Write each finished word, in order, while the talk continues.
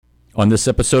On this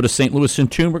episode of St. Louis in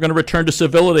Tune, we're going to return to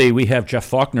civility. We have Jeff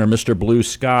Faulkner, Mr. Blue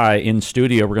Sky, in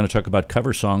studio. We're going to talk about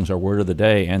cover songs, our word of the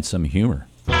day, and some humor.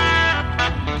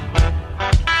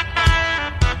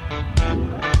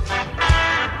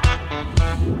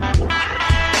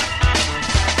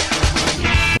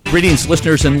 Greetings,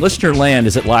 listeners in listener land.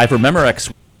 Is it live or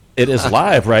Memorex? It is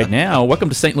live right now. Welcome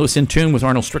to St. Louis in Tune with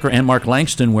Arnold Stricker and Mark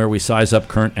Langston, where we size up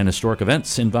current and historic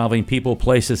events involving people,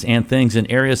 places, and things in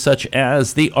areas such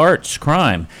as the arts,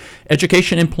 crime,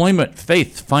 education, employment,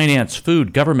 faith, finance,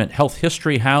 food, government, health,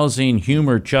 history, housing,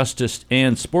 humor, justice,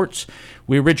 and sports.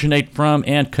 We originate from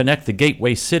and connect the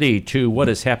gateway city to what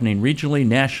is happening regionally,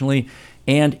 nationally,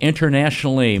 and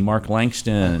internationally. Mark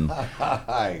Langston.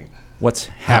 Hi. What's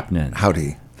happening?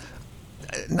 Howdy.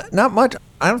 Not much.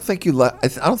 I don't think you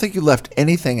left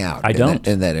anything out. I don't.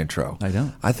 In that intro. I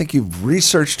don't. I think you've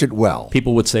researched it well.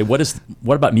 People would say, "What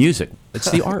about music?" It's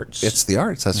the arts. It's the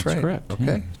arts. That's right. Correct.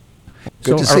 Okay. Yeah.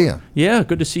 Good to see you. Yeah,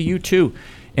 good to see you too.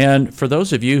 And for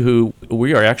those of you who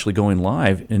we are actually going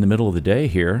live in the middle of the day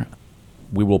here,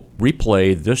 we will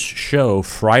replay this show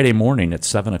Friday morning at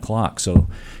 7:00. So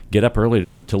get up early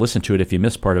to listen to it if you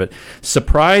missed part of it.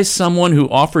 Surprise someone who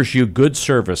offers you good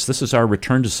service. This is our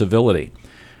return to civility.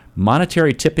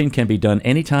 Monetary tipping can be done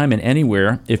anytime and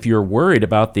anywhere. If you're worried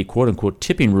about the quote-unquote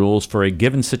tipping rules for a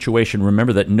given situation,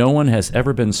 remember that no one has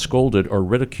ever been scolded or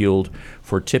ridiculed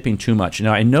for tipping too much.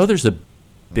 Now, I know there's a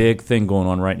big thing going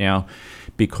on right now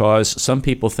because some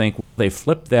people think they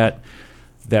flip that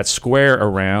square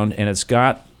around and it's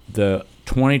got the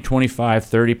 20, 25,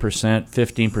 30%,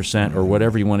 15%, or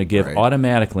whatever you want to give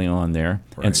automatically on there.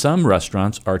 Right. And some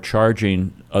restaurants are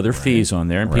charging other fees on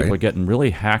there, and people are getting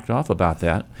really hacked off about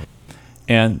that.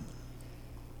 And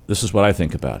this is what I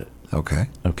think about it.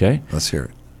 Okay? Let's hear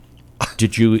it.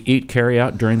 Did you eat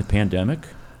carry-out during the pandemic?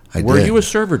 I Were did. you a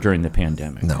server during the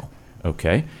pandemic? No.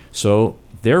 Okay. So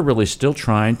they're really still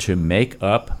trying to make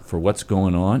up for what's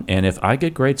going on. And if I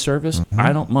get great service,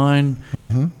 I don't mind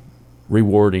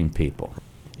rewarding people.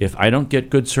 If I don't get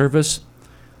good service,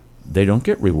 they don't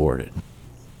get rewarded.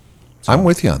 So, I'm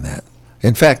with you on that.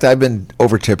 In fact, I've been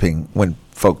over-tipping when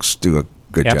folks do a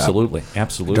good job.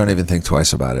 Absolutely. Don't even think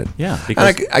twice about it. Yeah.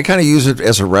 Because and I kind of use it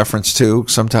as a reference, too.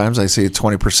 Sometimes I see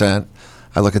 20%.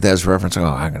 I look at that as a reference. Oh,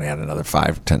 I'm going to add another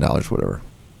 $5, $10, whatever.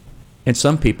 And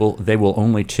some people, they will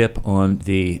only tip on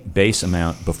the base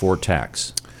amount before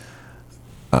tax.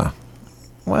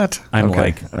 What? I'm okay.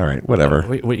 like, all right,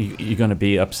 whatever. You going to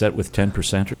be upset with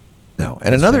 10%? No.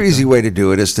 And another easy way to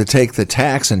do it is to take the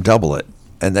tax and double it.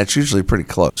 And that's usually pretty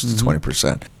close to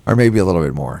 20%, or maybe a little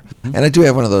bit more. And I do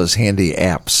have one of those handy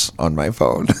apps on my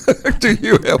phone. Do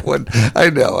you have one?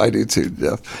 I know, I do too,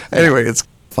 Jeff. Anyway, it's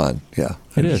fun. Yeah.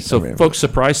 It is. So, folks,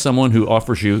 surprise someone who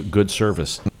offers you good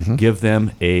service. Give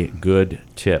them a good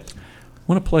tip. I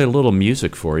want to play a little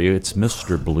music for you. It's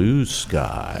Mr. Blue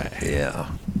Sky. Yeah.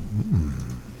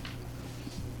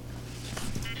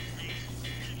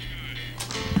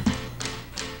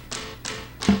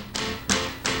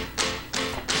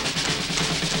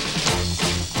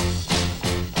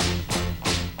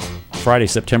 Friday,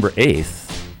 September 8th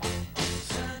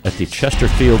at the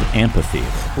Chesterfield Amphitheater.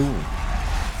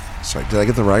 Ooh. Sorry, did I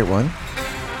get the right one?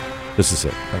 This is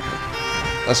it. Okay.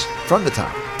 That's from the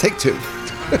top. Take two.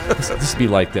 This would be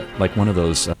like one of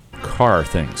those car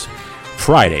things.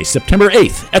 Friday, September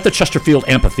 8th at the Chesterfield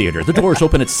Amphitheater. The doors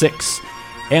open at 6,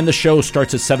 and the show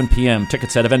starts at 7 p.m.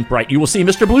 Tickets at Eventbrite. You will see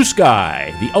Mr. Blue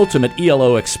Sky, the ultimate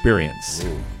ELO experience.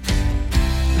 Ooh.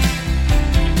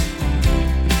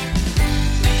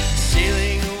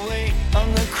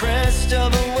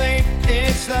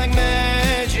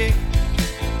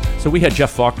 So we had Jeff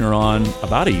Faulkner on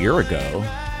about a year ago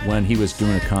when he was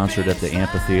doing a concert at the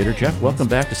amphitheater. Jeff, welcome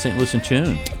back to St. Louis in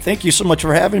Tune. Thank you so much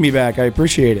for having me back. I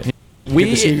appreciate it. We Good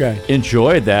to see you guys.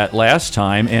 Enjoyed that last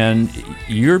time, and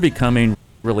you're becoming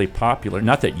really popular.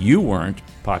 Not that you weren't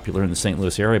popular in the St.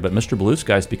 Louis area, but Mr. Blue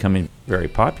Sky is becoming very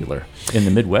popular in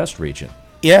the Midwest region.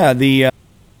 Yeah, the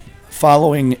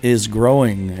following is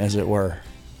growing, as it were.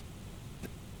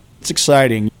 It's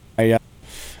exciting.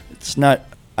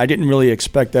 I didn't really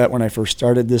expect that when I first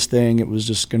started this thing. It was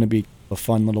just going to be a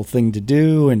fun little thing to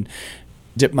do and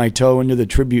dip my toe into the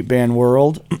tribute band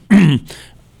world.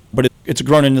 But it's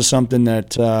grown into something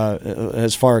that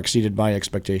has far exceeded my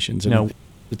expectations. And now,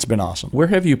 it's been awesome. Where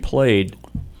have you played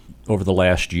over the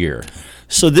last year?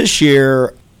 So this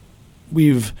year,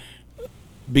 we've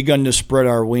begun to spread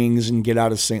our wings and get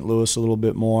out of St. Louis a little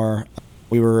bit more.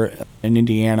 We were in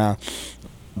Indiana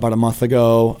about a month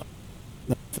ago.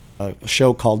 A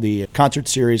show called the concert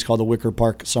series called the Wicker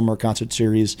Park Summer Concert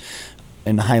Series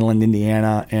in Highland,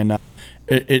 Indiana, and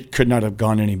it could not have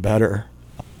gone any better.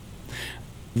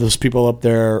 those people up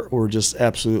there were just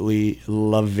absolutely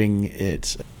loving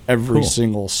it. Every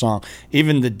single song,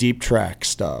 even the deep track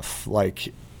stuff,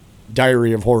 like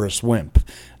Diary of Horace Wimp,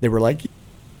 they were like,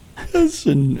 yes.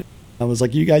 And I was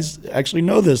like, you guys actually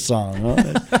know this song. Huh?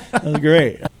 That was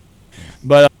great.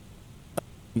 But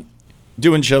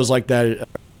doing shows like that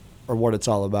are what it's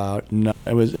all about. And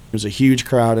it was a huge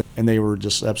crowd, and they were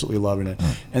just absolutely loving it.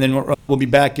 And then we'll be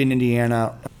back in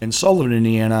Indiana, in Sullivan,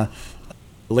 Indiana,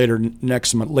 later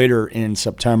in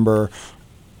September.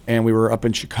 And we were up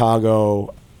in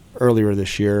Chicago earlier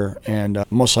this year, and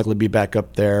most likely be back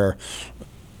up there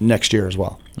next year as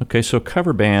well. Okay, so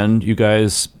cover band, you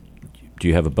guys, do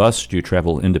you have a bus? Do you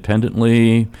travel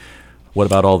independently? What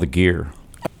about all the gear?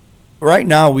 Right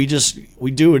now, we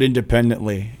do it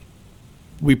independently.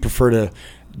 We prefer to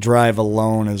drive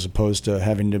alone as opposed to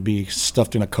having to be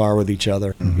stuffed in a car with each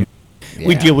other. Mm-hmm. Yeah.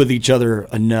 We deal with each other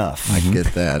enough. I get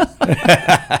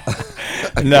that.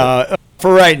 No,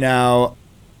 for right now,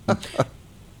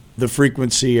 the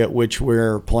frequency at which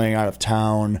we're playing out of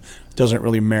town doesn't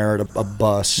really merit a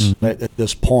bus at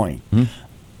this point. Mm-hmm.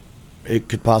 It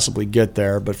could possibly get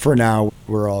there, but for now,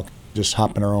 we're all just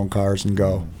hop in our own cars and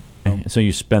go. Okay. So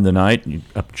you spend the night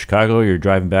up in Chicago, you're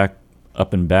driving back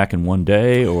up and back in one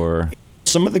day, or?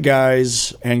 Some of the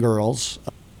guys and girls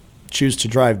choose to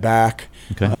drive back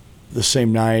the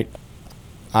same night.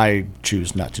 I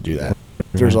choose not to do that.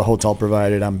 If there's a hotel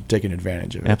provided, I'm taking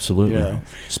advantage of it. Absolutely. You know?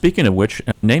 Speaking of which,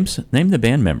 name the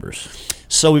band members.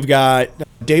 So we've got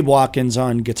Dave Watkins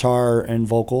on guitar and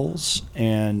vocals,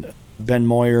 and Ben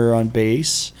Moyer on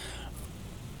bass.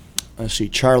 Let's see,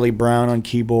 Charlie Brown on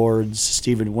keyboards,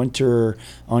 Stephen Winter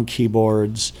on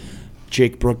keyboards,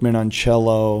 Jake Brookman on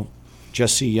cello,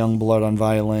 Jesse Youngblood on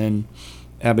violin,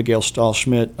 Abigail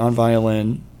Stahlschmidt on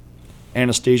violin,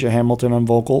 Anastasia Hamilton on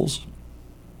vocals.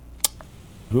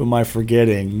 Who am I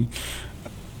forgetting?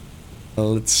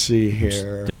 Let's see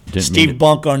here. Steve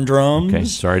Bunk on drums. Okay,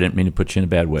 sorry, I didn't mean to put you in a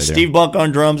bad way there. Steve Bunk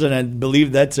on drums, and I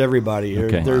believe that's everybody.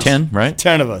 Okay. There's 10, right?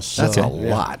 10 of us. That's so, a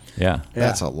lot. Yeah.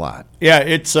 That's a lot. Yeah,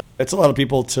 it's a lot of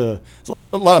people it's a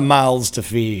lot of mouths to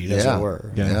feed, as it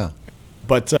were. Yeah.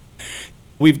 But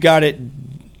we've got it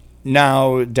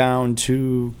now down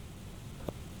to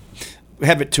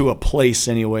have it to a place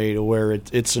anyway to where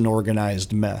it's an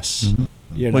organized mess. Mm-hmm.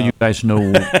 You know? Well, you guys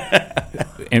know,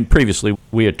 and previously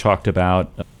we had talked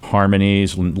about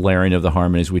harmonies, layering of the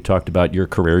harmonies. We talked about your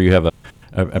career. You have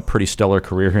a pretty stellar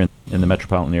career here in the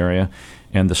metropolitan area,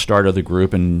 and the start of the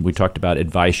group, and we talked about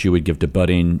advice you would give to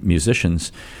budding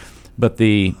musicians. But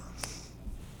the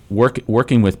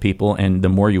working with people, and the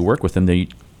more you work with them,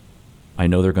 I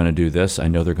know they're going to do this, I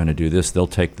know they're going to do this, they'll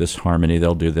take this harmony,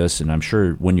 they'll do this, and I'm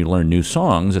sure when you learn new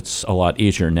songs, it's a lot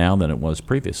easier now than it was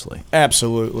previously.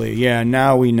 Absolutely, yeah.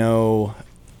 Now we know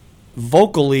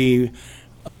vocally,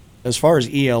 as far as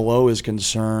ELO is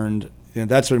concerned,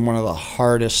 that's been one of the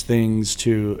hardest things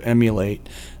to emulate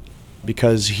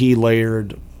because he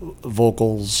layered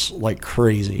vocals like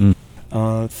crazy.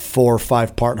 4 or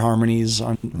 5 part harmonies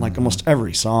on like almost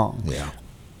every song. Yeah.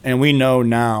 And we know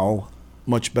now,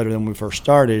 much better than when we first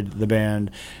started the band,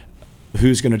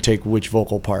 who's going to take which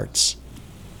vocal parts.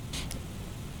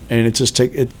 And it's just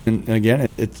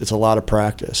it's a lot of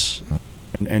practice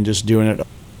and just doing it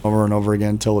over and over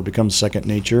again until it becomes second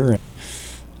nature,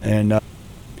 and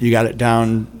you got it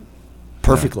down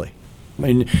perfectly. I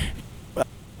mean,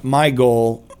 my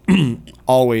goal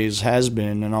always has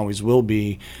been and always will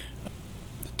be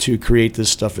to create this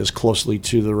stuff as closely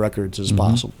to the records as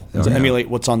possible, to emulate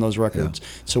what's on those records.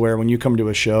 So where when you come to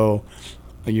a show,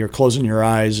 you're closing your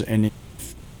eyes and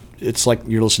it's like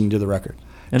you're listening to the record.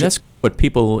 And that's what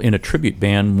people in a tribute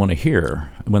band want to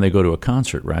hear when they go to a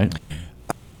concert, right?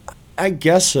 I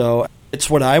guess so. It's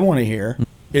what I want to hear.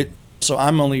 So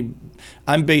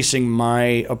I'm basing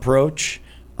my approach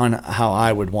on how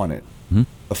I would want it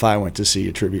if I went to see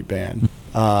a tribute band.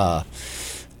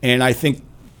 And I think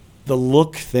the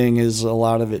look thing is a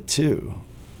lot of it too.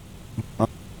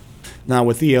 Now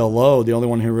with ELO, the only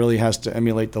one who really has to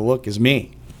emulate the look is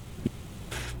me,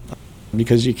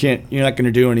 because you're not going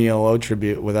to do an ELO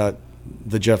tribute without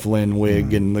the Jeff Lynne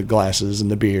wig and the glasses and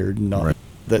the beard and all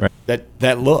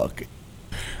that look.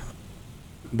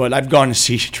 But I've gone to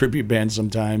see tribute bands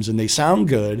sometimes, and they sound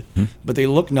good, but they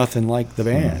look nothing like the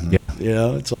band. You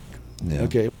know, it's like,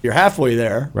 okay, you're halfway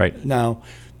there. Right. Now,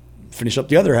 finish up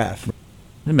the other half.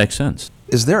 It makes sense.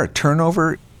 Is there a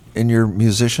turnover in your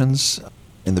musicians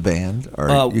in the band?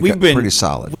 Or we've been pretty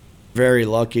solid? Very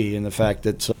lucky in the fact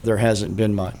that there hasn't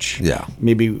been much. Yeah.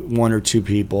 Maybe 1 or 2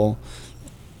 people.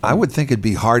 I would think it'd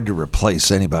be hard to replace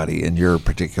anybody in your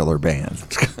particular band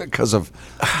because of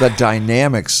the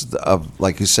dynamics of,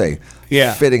 like you say,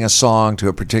 fitting a song to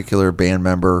a particular band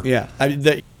member. Yeah,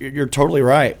 you're totally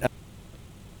right.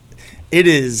 It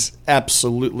is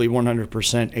absolutely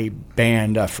 100% a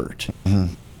band effort.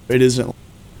 Mm-hmm. It isn't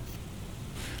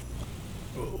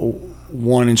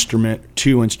one instrument,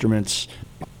 two instruments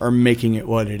are making it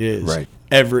what it is. Right.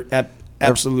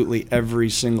 Absolutely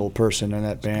every single person in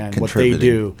that band, what they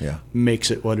do makes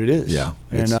it what it is. Yeah,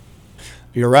 and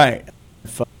you're right.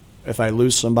 If I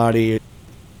lose somebody,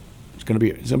 it's going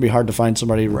to be hard to find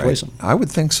somebody to replace them. I would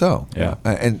think so. Yeah.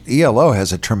 And ELO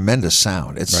has a tremendous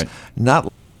sound. It's not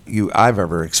like I've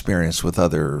ever experienced with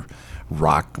other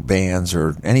rock bands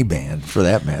or any band for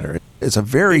that matter. It's a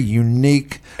very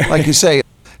unique, like you say,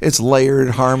 it's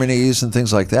layered harmonies and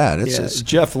things like that. It's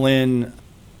Jeff Lynne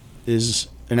is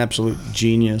an absolute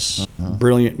genius,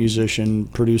 brilliant musician,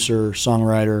 producer,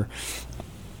 songwriter.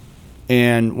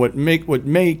 And what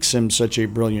makes him such a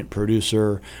brilliant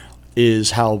producer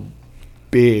is how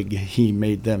big he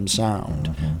made them sound.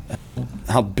 Mm-hmm.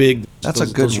 How big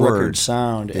those records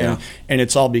sound. Yeah. And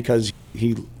it's all because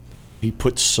he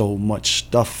puts so much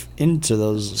stuff into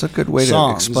those songs. It's a good way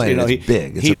to explain it. It's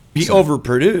big. He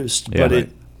overproduced, but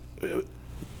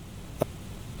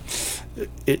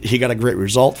he got a great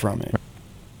result from it.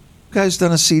 You guys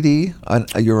done a CD,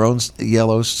 your own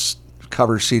Yellow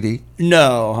cover CD?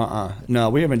 No,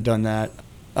 we haven't done that.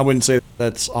 I wouldn't say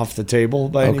that's off the table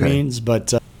by any means,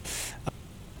 but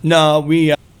no,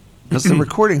 we. Because the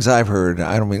recordings I've heard,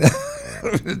 I don't mean.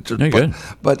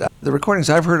 But the recordings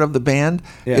I've heard of the band,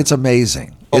 it's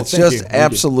amazing. It's just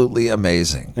absolutely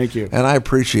amazing. Thank you. And I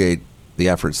appreciate the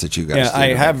efforts that you guys do.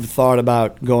 I have thought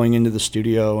about going into the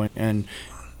studio and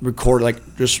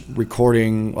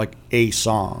recording like a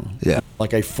song,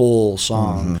 like a full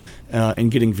song, and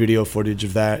getting video footage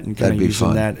of that and kind of using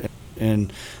fun. That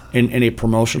in a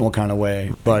promotional kind of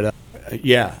way. But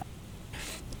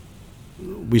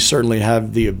we certainly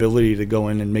have the ability to go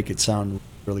in and make it sound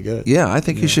really good. Yeah, I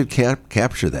think you should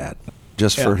capture that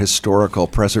just for historical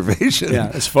preservation. Yeah,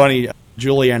 it's funny.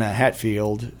 Juliana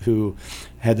Hatfield, who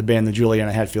had the band the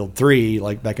Juliana Hatfield 3,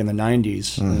 like back in the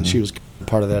 90s, and she was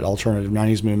part of that alternative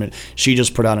 90s movement. She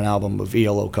just put out an album of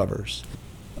ELO covers.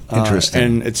 Interesting.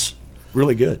 And it's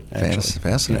really good, actually.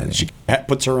 Fascinating. She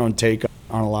puts her own take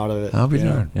on a lot of it. I'll be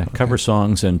darned. Yeah, cover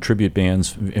songs and tribute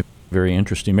bands, very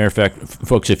interesting. Matter of fact,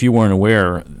 folks, if you weren't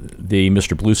aware, the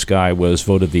Mr. Blue Sky was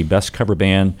voted the best cover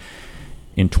band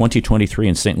in 2023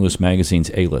 in St. Louis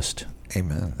Magazine's A-list.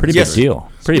 Amen. Pretty big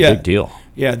deal. Big deal.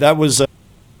 Yeah, that was a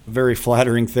very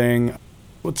flattering thing.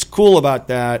 What's cool about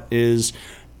that is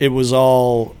it was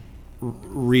all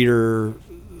readers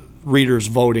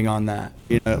voting on that.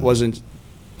 It wasn't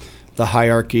the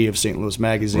hierarchy of St. Louis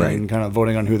Magazine kind of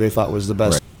voting on who they thought was the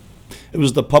best. Right. It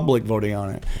was the public voting on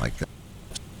it. Like that.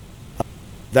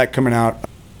 That coming out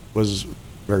was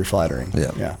very flattering.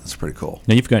 Yeah, that's pretty cool.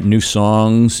 Now you've got new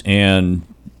songs and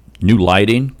new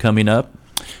lighting coming up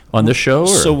on this show? Or?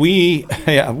 So they're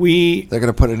going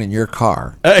to put it in your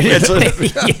car. On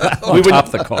top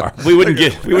of the car. We wouldn't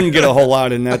get a whole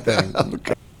lot in that thing.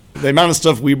 Okay. The amount of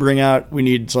stuff we bring out, we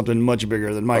need something much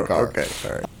bigger than my car. Okay,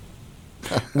 all right.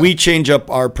 We change up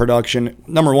our production.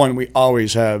 Number one, we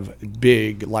always have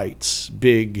big lights,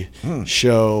 big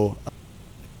show.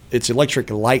 It's Electric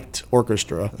Light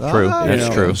Orchestra. True,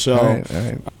 that's true. So, all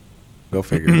right. Go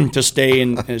figure. to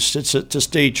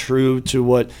stay true to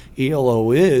what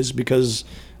ELO is, because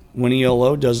when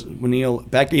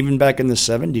back in the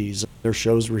 70s, their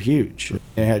shows were huge.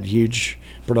 They had huge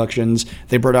productions.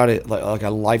 They brought out like a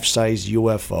life-size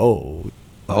UFO.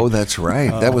 Oh, that's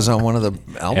right. That was on one of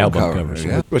the album covers.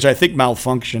 Yeah. Which I think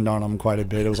malfunctioned on them quite a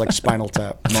bit. It was like Spinal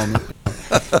Tap moment.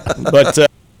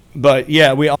 But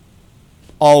yeah, we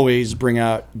always bring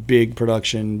out big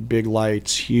production, big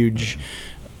lights, huge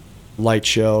light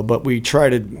show, but we try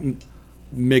to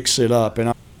mix it up.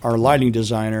 And our lighting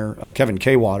designer, Kevin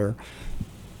Kaywater,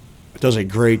 does a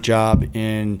great job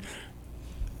in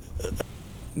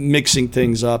mixing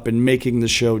things up and making the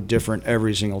show different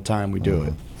every single time we do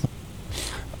it.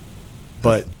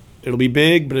 But it'll be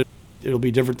big, but it'll be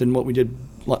different than what we did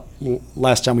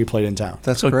last time we played in town.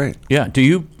 That's great. Yeah. Do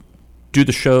you do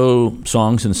the show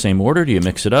songs in the same order? Do you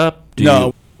mix it up?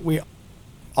 We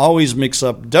always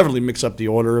definitely mix up the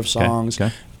order of songs.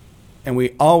 Okay. And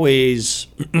we always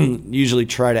usually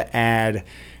try to add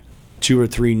 2 or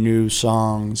 3 new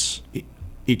songs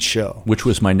each show. Which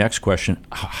was my next question.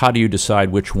 How do you decide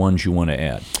which ones you want to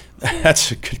add?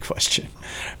 That's a good question.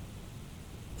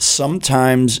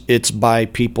 Sometimes it's by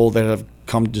people that have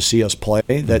come to see us play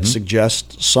that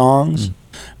suggest songs.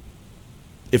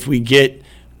 if we get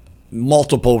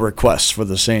multiple requests for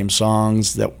the same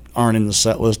songs that aren't in the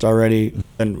set list already,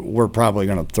 then we're probably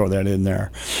going to throw that in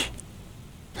there.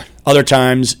 Other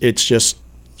times, it's just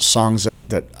songs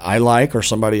that I like or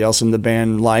somebody else in the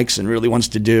band likes and really wants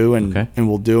to do, and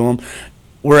we'll do them.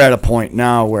 We're at a point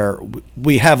now where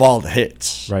we have all the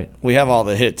hits. Right. We have all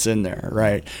the hits in there,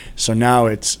 right? So now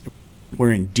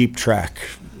we're in deep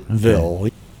trackville.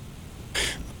 Okay.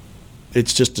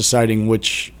 It's just deciding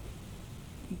which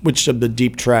of the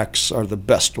deep tracks are the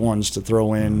best ones to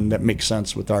throw in that make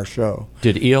sense with our show.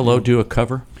 Did ELO do a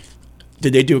cover?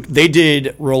 They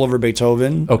did Roll Over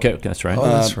Beethoven. Okay, that's right. Oh,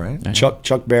 that's right.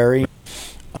 Chuck Berry.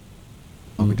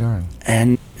 I'll be darned.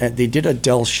 And they did a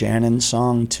Del Shannon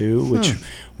song too, which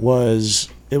was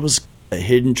a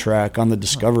hidden track on the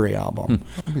Discovery album.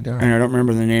 I'll be darned. And I don't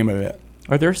remember the name of it.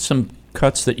 Are there some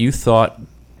cuts that you thought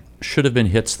should have been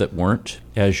hits that weren't,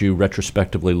 as you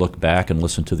retrospectively look back and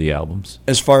listen to the albums?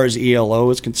 As far as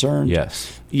ELO is concerned?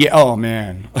 Yes. Yeah. Oh,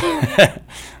 man. I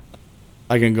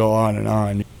can go on and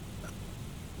on.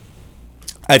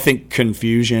 I think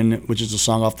Confusion, which is a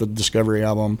song off the Discovery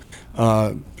album,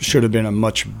 should have been a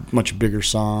much, much bigger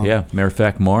song. Yeah. Matter of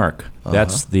fact, Mark,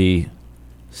 that's the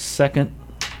second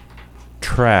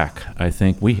track, I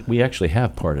think. We actually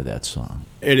have part of that song.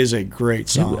 It is a great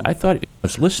song. I thought I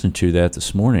was listening to that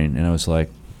this morning, and I was like,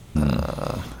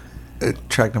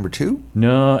 track number 2?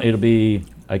 No, it'll be,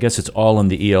 I guess it's all in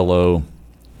the ELO.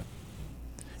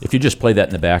 If you just play that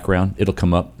in the background, it'll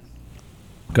come up.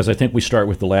 Because I think we start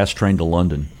with The Last Train to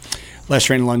London. Last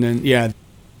Train to London, yeah.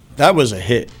 That was a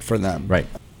hit for them. Right.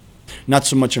 Not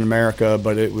so much in America,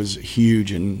 but it was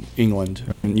huge in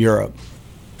England and Europe.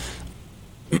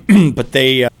 But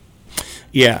they,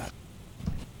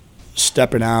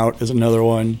 Stepping Out is another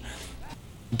one.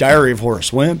 Diary of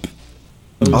Horace Wimp.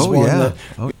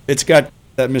 It's got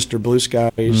that Mr. Blue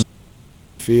Sky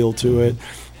feel to it.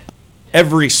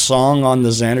 Every song on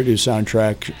the Xanadu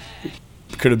soundtrack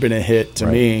could have been a hit to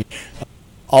me.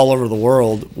 All Over the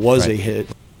World was a hit.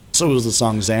 So was the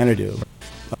song Xanadu.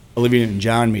 Olivia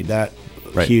Newton-John made that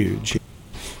huge.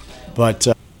 But,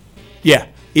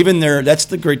 even there, that's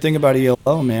the great thing about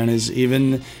ELO, man, is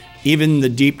even the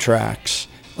deep tracks.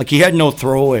 Like, he had no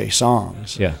throwaway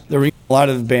songs. Yeah. There were a lot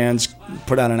of bands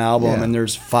put out an album, and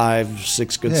there's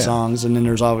 5-6 good songs, and then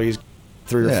there's always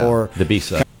 3 or 4. The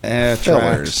B-side.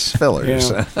 Fillers. Fillers.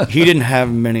 He didn't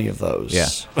have many of those.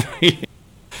 Yeah.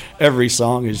 Every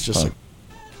song is just a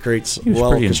great, well-constructed song. He was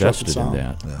pretty invested in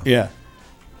that. Yeah.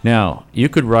 Now, you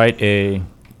could write a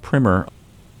primer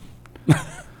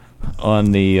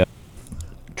on the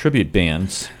tribute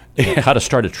bands, how to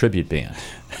start a tribute band.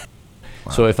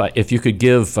 Wow. So if you could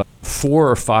give 4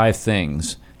 or 5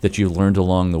 things that you learned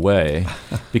along the way,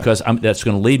 because that's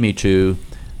going to lead me to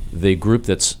the group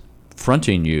that's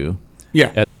fronting you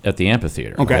at the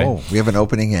amphitheater. Okay. Oh, we have an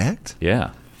opening act?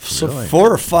 Yeah. So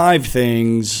 4 or 5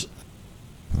 things.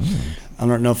 I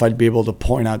don't know if I'd be able to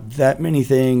point out that many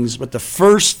things, but the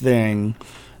first thing,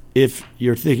 if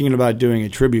you're thinking about doing a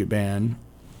tribute band,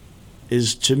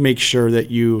 is to make sure that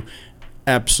you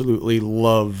absolutely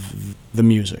love the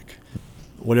music.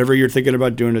 Whatever you're thinking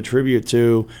about doing a tribute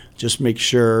to, just make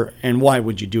sure. And why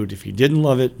would you do it if you didn't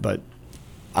love it? But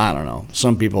I don't know.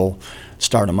 Some people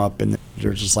start them up and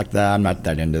they're just like, I'm not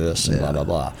that into this, and blah, blah,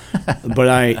 blah.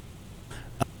 But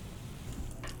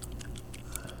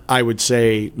I would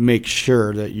say make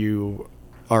sure that you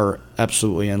are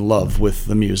absolutely in love with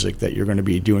the music that you're going to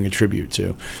be doing a tribute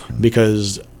to,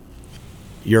 because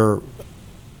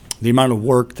the amount of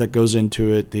work that goes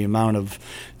into it, the amount of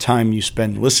time you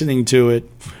spend listening to it,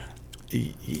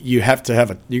 you're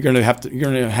going to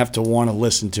have to want to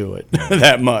listen to it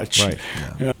that much. Right.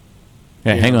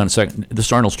 Yeah, hang on a second. This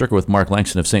is Arnold Stricker with Mark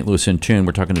Langston of St. Louis in Tune.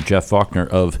 We're talking to Jeff Faulkner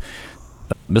of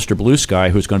Mr. Blue Sky,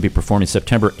 who's going to be performing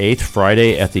September 8th,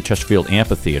 Friday, at the Chesterfield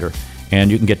Amphitheater. And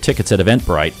you can get tickets at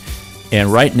Eventbrite.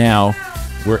 And right now,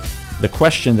 the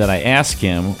question that I asked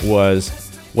him was,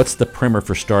 what's the primer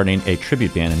for starting a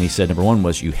tribute band? And he said, number 1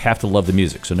 was you have to love the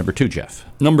music. So number 2, Jeff.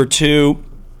 Number 2,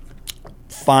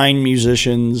 find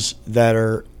musicians that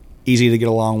are easy to get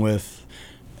along with,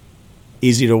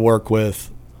 easy to work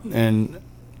with, and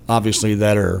obviously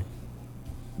that are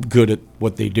good at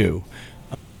what they do.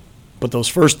 But those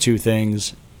first 2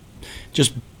 things,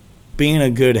 just being a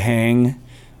good hang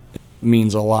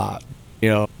means a lot,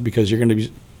 because you're going to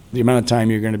be, the amount of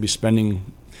time you're going to be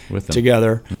spending with them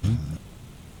together,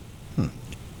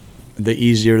 the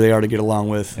easier they are to get along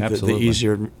with, the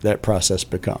easier that process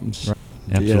becomes. Right.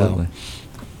 Absolutely.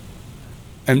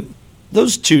 And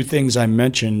those 2 things I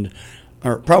mentioned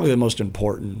are probably the most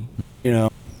important,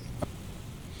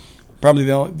 probably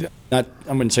the only, not,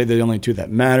 I wouldn't say they're the only two that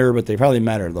matter, but they probably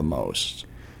matter the most.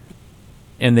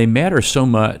 And they matter so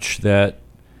much that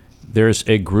there's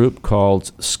a group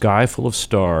called Sky Full of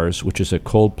Stars, which is a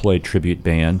Coldplay tribute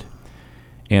band,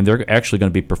 and they're actually going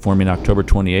to be performing October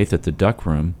 28th at the Duck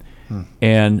Room,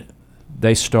 and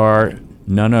they star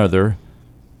none other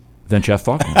than Jeff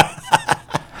Faulkner.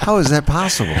 How is that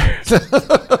possible?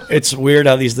 It's weird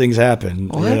how these things happen.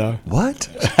 What? You know? What?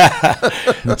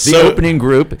 The opening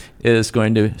group is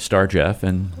going to star Jeff,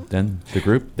 and then the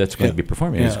group that's going to be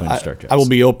performing is going to star Jeff. I will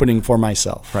be opening for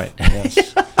myself. Right. Yes.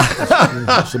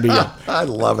 This will be, I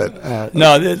love it.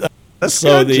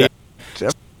 so the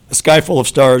Sky Full of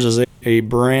Stars is a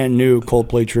brand new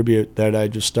Coldplay tribute that I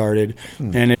just started,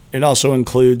 and it also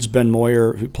includes Ben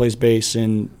Moyer, who plays bass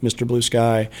in Mr. Blue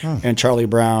Sky, and Charlie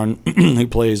Brown, who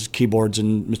plays keyboards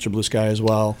in Mr. Blue Sky as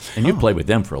well. And you've played with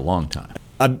them for a long time.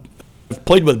 I've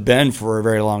played with Ben for a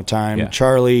very long time. Yeah.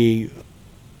 Charlie,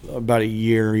 about a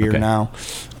year now.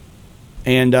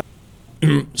 And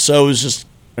so it was just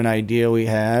an idea we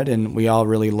had, and we all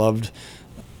really loved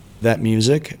that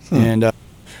music. And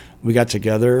we got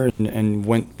together and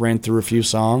ran through a few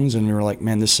songs, and we were like,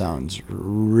 man, this sounds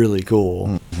really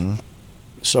cool.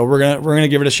 So we're gonna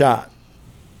give it a shot.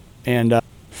 And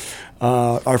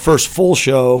our first full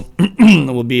show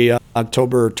will be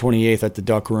October 28th at the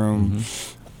Duck Room.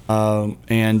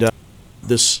 And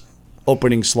this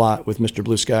opening slot with Mr.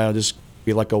 Blue Sky will just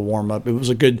be like a warm-up. It was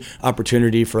a good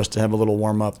opportunity for us to have a little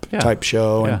warm-up type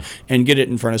show and get it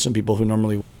in front of some people who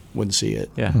normally wouldn't see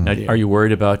it. Yeah. Now, are you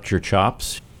worried about your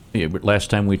chops? Last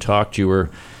time we talked, you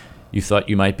thought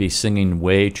you might be singing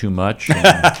way too much.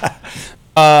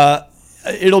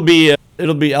 It'll be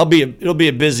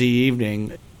a busy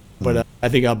evening, but I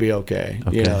think I'll be okay.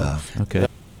 Okay. You know? Okay.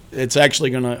 It's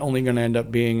actually only gonna end up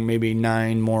being maybe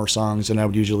 9 more songs than I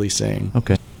would usually sing.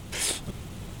 Okay.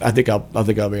 I think I'll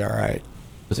be all right.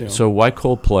 So why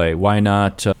Coldplay? Why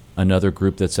not another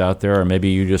group that's out there, or maybe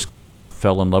you just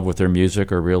fell in love with their music,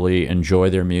 or really enjoy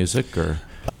their music, or?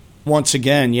 Once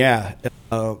again,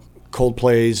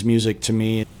 Coldplay's music to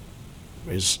me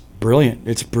is brilliant.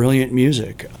 It's brilliant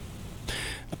music.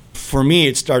 For me,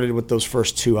 it started with those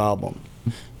first 2 albums,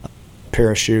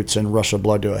 Parachutes and Rush of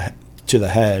Blood to the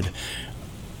Head.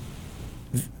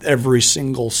 Every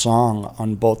single song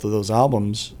on both of those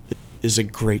albums is a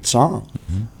great song.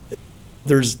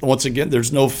 There's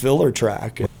no filler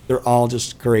track. They're all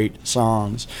just great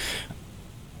songs.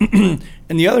 And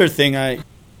the other thing I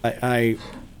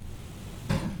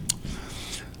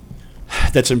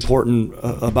that's important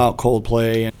about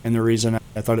Coldplay, and the reason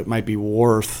I thought it might be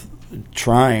worth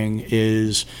trying,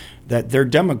 is that the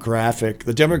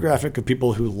demographic of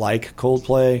people who like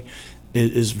Coldplay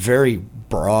is very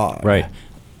broad. Right.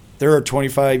 There are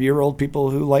 25-year-old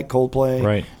people who like Coldplay,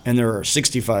 right, and there are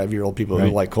 65-year-old people who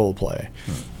like Coldplay.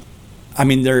 I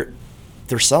mean, they're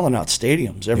selling out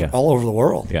stadiums all over the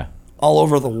world. Yeah. All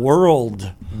over the world.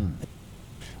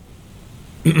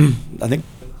 I think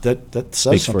that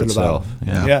says something about it.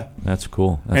 Yeah. That's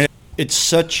cool. And it's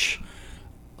such,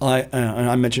 and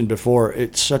I mentioned before,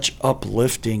 it's such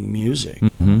uplifting music,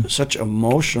 such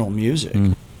emotional music.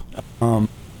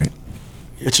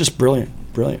 It's just brilliant.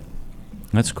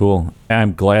 That's cool.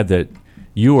 I'm glad that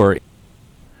you are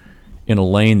in a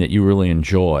lane that you really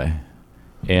enjoy.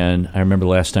 And I remember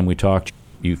last time we talked,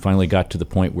 you finally got to the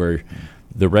point where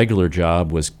the regular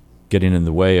job was getting in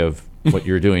the way of what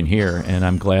you're doing here, and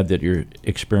I'm glad that you're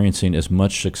experiencing as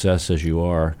much success as you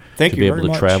are to be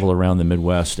able to travel around the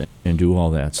Midwest and do all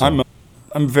that. So.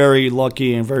 I'm very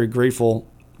lucky and very grateful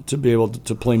to be able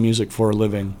to play music for a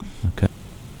living. Okay.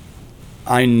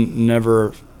 I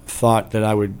never thought that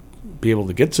I would be able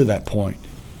to get to that point.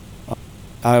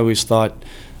 I always thought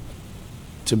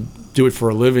to do it for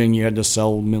a living, you had to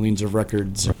sell millions of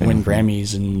records, win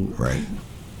Grammys, and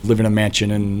live in a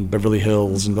mansion in Beverly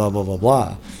Hills and blah, blah, blah,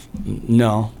 blah.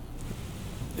 No.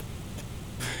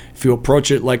 If you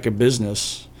approach it like a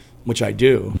business, which I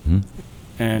do,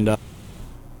 and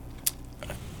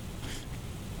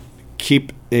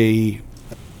keep a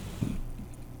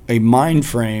mind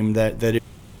frame that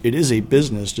it is a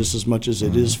business just as much as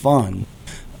it is fun,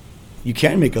 you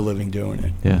can make a living doing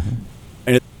it. Yeah.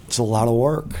 And it's a lot of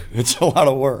work. It's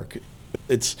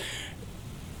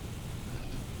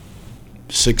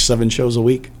 6-7 shows a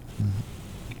week.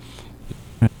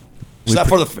 It's not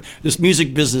for this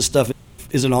music business stuff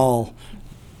isn't all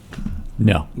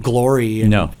glory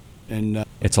and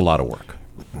it's a lot of work.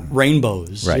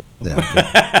 Rainbows. Right. Yeah.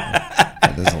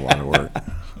 That is a lot of work.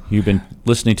 You've been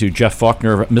listening to Jeff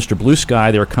Faulkner of Mr. Blue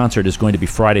Sky. Their concert is going to be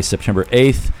Friday, September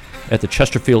 8th at the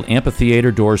Chesterfield Amphitheater.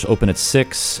 Doors open at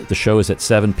 6. The show is at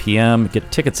 7 p.m.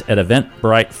 Get tickets at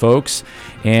Eventbrite, folks.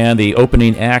 And the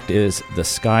opening act is The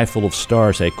Sky Full of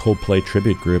Stars, a Coldplay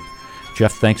tribute group.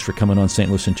 Jeff, thanks for coming on St.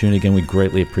 Louis in Tune again. We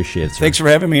greatly appreciate it, sir. Thanks for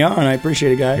having me on. I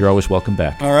appreciate it, guys. You're always welcome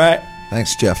back. All right.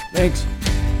 Thanks, Jeff. Thanks.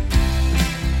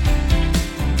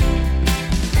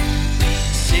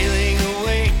 Sailing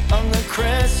away on the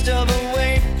crest of a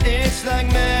wave, it's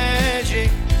like magic.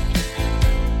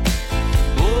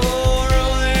 Oh,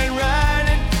 rolling,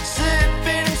 riding,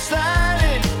 slipping and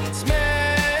sliding, it's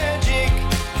magic.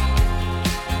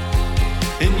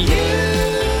 And you,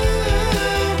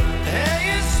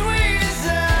 hey, you're sweet as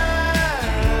I,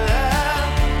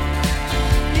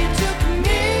 you took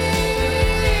me,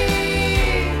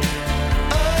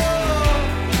 oh,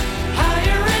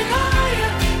 higher and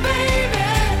higher, baby.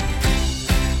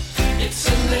 It's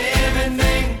a living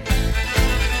thing.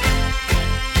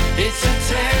 It's a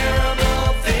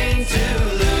terrible thing to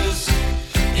lose.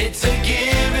 It's a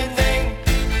given thing.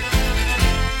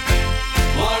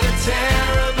 What a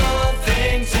terrible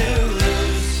thing to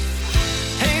lose.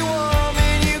 Hey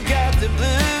woman, you got the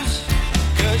blues,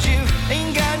 'cause you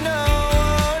ain't got no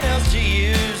one else to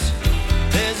use.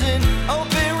 There's an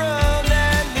open road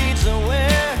that leads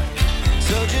nowhere,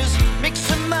 so just make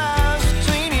some miles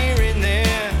between here and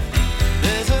there.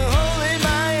 There's a hole in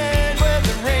my head where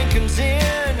the rain comes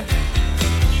in.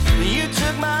 You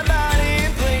took my body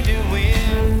and played to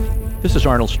win. This is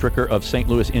Arnold Stricker of St.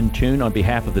 Louis in Tune on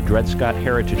behalf of the Dred Scott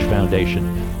Heritage Foundation.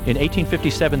 In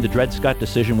 1857, the Dred Scott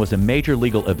decision was a major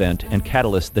legal event and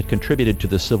catalyst that contributed to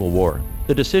the Civil War.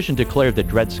 The decision declared that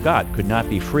Dred Scott could not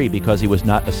be free because he was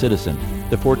not a citizen.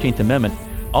 The 14th Amendment,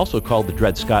 also called the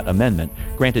Dred Scott Amendment,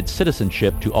 granted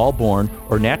citizenship to all born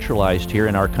or naturalized here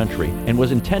in our country and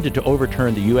was intended to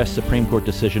overturn the U.S. Supreme Court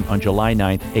decision on July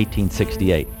 9,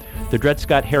 1868. The Dred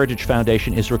Scott Heritage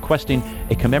Foundation is requesting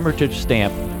a commemorative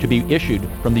stamp to be issued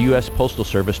from the U.S. Postal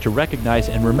Service to recognize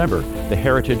and remember the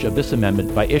heritage of this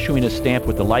amendment by issuing a stamp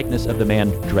with the likeness of the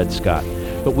man Dred Scott.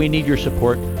 But we need your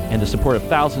support and the support of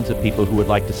thousands of people who would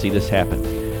like to see this happen.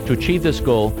 To achieve this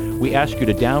goal, we ask you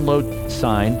to download,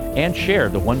 sign, and share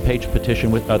the one-page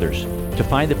petition with others. To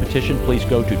find the petition, please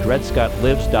go to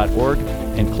dredscottlives.org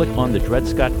and click on the Dred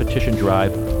Scott Petition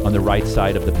Drive on the right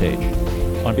side of the page.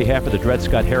 On behalf of the Dred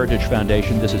Scott Heritage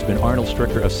Foundation, this has been Arnold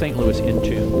Stricker of St. Louis in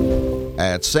Tune.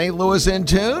 At St. Louis in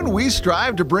Tune, we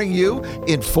strive to bring you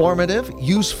informative,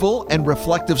 useful, and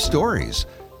reflective stories,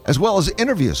 as well as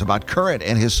interviews about current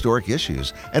and historic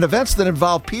issues and events that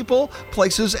involve people,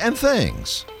 places, and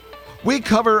things. We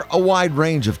cover a wide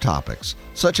range of topics,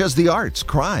 such as the arts,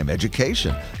 crime,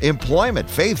 education, employment,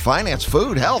 faith, finance,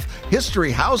 food, health,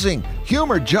 history, housing,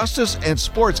 humor, justice, and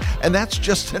sports, and that's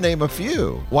just to name a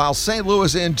few. While St.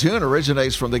 Louis in Tune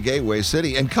originates from the Gateway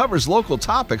City and covers local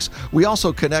topics, we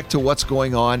also connect to what's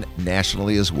going on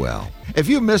nationally as well. If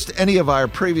you missed any of our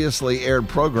previously aired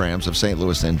programs of St.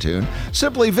 Louis in Tune,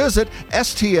 simply visit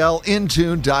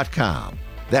stlintune.com.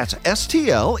 That's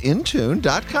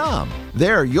stlintune.com.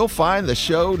 There you'll find the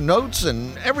show notes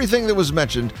and everything that was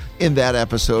mentioned in that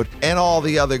episode and all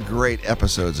the other great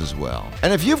episodes as well.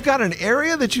 And if you've got an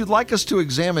area that you'd like us to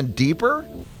examine deeper,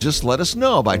 just let us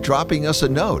know by dropping us a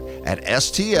note at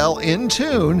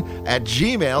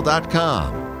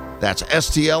stlintune@gmail.com. That's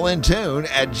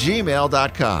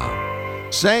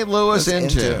stlintune@gmail.com. St. Louis in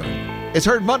Tune. It's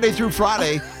heard Monday through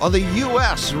Friday on the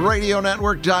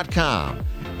USRadioNetwork.com.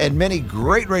 and many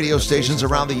great radio stations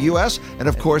around the U.S. and,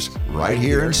 of course, right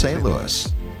here in St.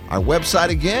 Louis. Our website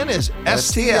again is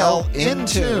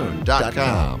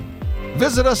stlintune.com.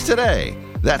 Visit us today.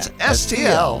 That's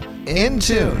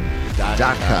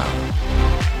stlintune.com.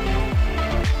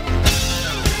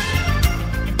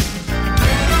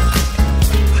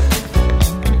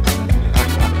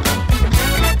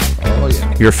 Oh,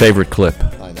 yeah. Your favorite clip.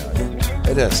 I know.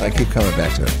 It is. I keep coming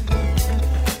back to it.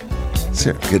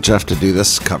 Here, get Jeff to do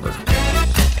this cover.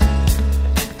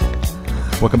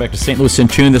 Welcome back to St. Louis in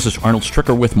Tune. This is Arnold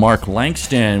Stricker with Mark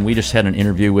Langston. We just had an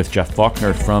interview with Jeff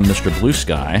Faulkner from Mr. Blue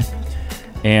Sky.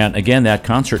 And again, that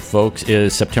concert, folks,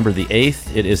 is September the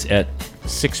 8th. It is at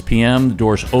 6 p.m. The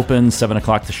doors open, 7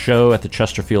 o'clock the show at the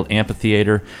Chesterfield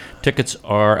Amphitheater. Tickets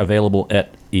are available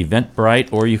at Eventbrite,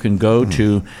 or you can go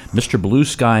to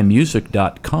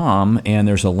MrBlueSkyMusic.com, and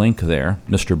there's a link there,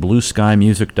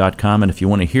 MrBlueSkyMusic.com, and if you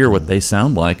want to hear what they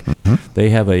sound like, they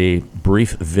have a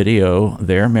brief video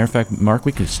there. Matter of fact, Mark,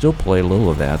 we could still play a little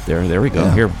of that there. There we go.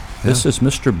 Yeah. Here, this is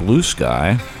Mr. Blue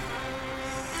Sky.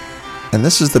 And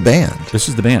this is the band. This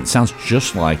is the band. It sounds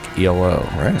just like ELO.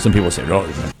 Right. Some people say, oh,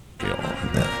 it's not ELO.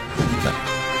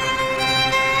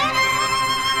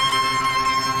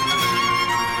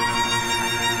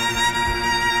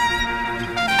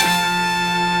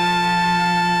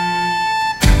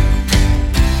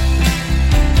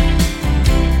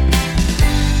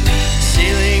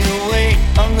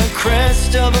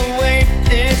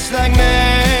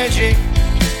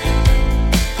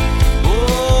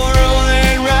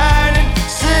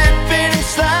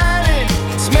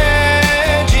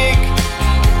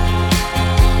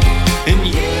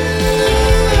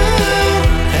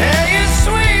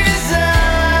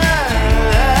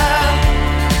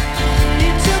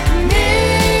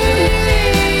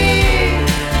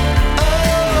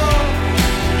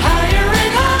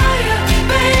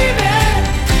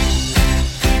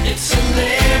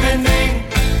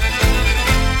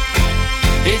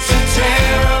 It's a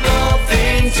terrible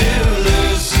thing to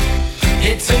lose.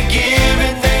 It's a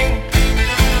given thing.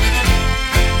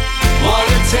 What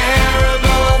a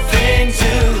terrible thing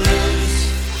to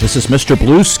lose. This is Mr.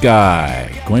 Blue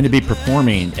Sky, going to be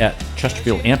performing at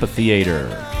Chesterfield Amphitheater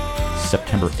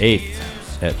September 8th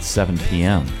at 7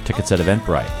 p.m. Tickets at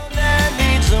Eventbrite. That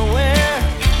leads nowhere.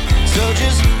 So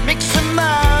just mix some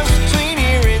miles between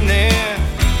here and there.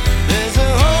 There's a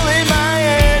hole in my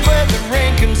head where the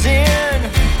rain comes in.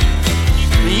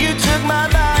 You took my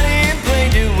body and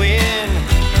played to win.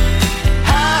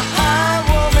 Ha ha,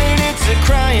 woman, it's a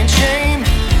crying shame.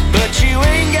 But you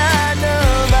ain't got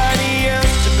nobody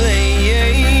else to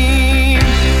blame.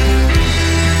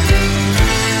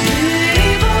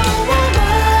 Evil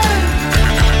woman.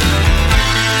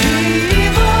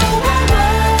 Evil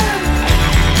woman.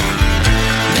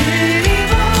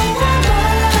 Evil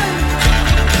woman.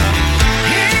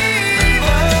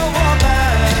 Evil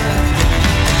woman.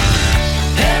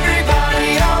 Everybody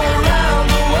all around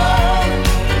the world,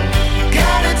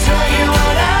 gotta tell you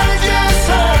what I just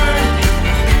heard.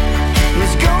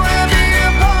 There's gonna be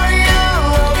a party all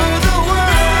over the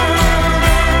world.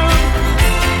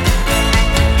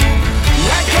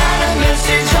 I got a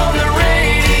message on the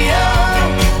radio.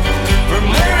 From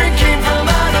where it came from,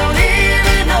 I don't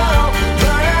even know.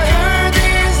 But I heard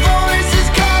these voices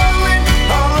calling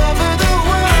all over the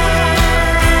world.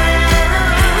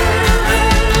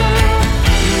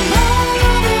 All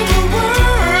over the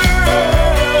world.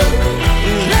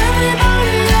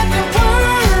 Everybody at the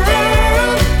world.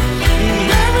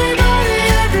 Everybody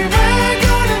everywhere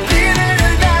gonna be there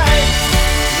tonight.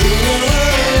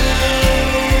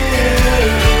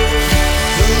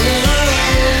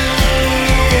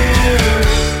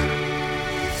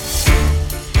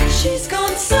 She's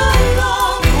gone so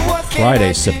long. What can Friday, I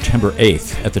do? September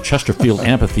 8th at the Chesterfield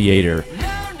Amphitheater,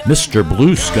 Mr.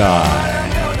 Blue Sky.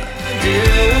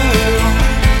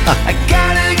 I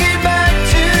gotta get back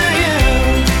to you.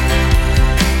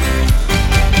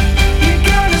 You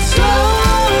gotta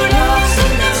slow down,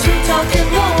 sweet talking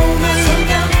woman.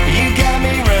 You got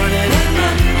me running,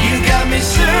 you got me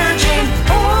searching.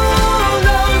 Hold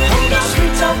on,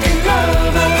 sweet talking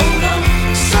lover.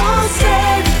 So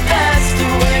sad that's the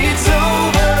way it's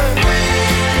over.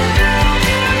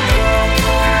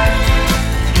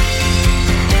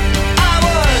 I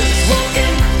was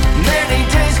walking, many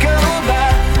days go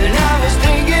by, and I was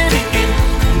thinking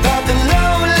about the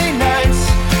lonely nights,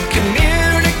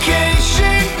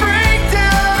 communication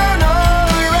breakdown all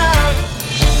around.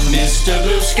 Mr.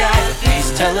 Blue Sky, please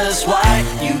tell us why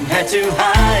you had to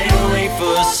hide away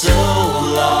for so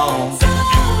long.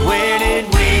 Where did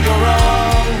we go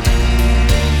wrong?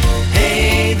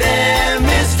 Hey there,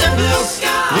 Mr. Blue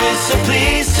Sky, we're so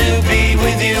pleased to be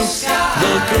with you.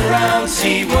 Look around,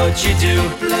 see what you do.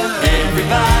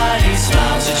 Everybody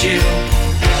smiles at you.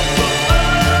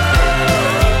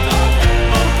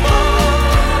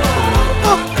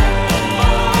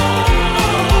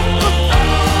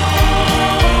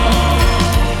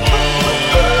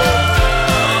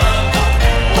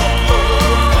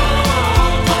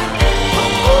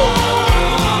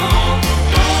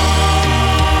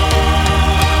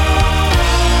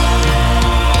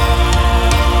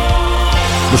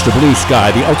 Mr. Blue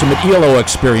Sky, the ultimate ELO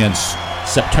experience,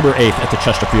 September 8th at the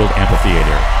Chesterfield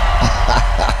Amphitheater.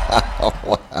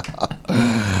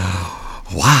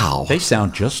 Wow. They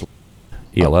sound just like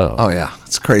ELO. Oh, yeah.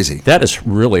 It's crazy. That is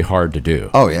really hard to do.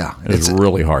 Oh, yeah. It is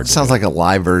really hard to Sounds do. like a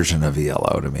live version of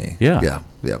ELO to me. Yeah. Yeah.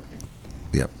 Yep.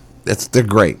 Yep. They're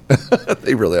great.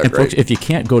 They really are And great. folks, if you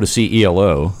can't go to see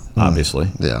ELO, obviously,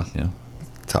 Yeah.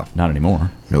 tough. Not anymore.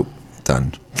 Nope.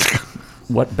 Done.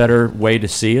 What better way to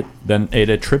see it than at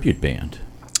a tribute band?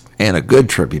 And a good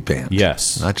tribute band.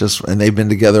 Yes. Not just, and they've been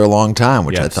together a long time,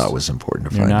 which I Yes. thought was important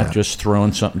to You're find not out. just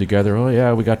throwing something together. Oh,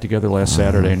 yeah, we got together last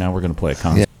Saturday. Now we're going to play a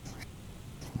concert.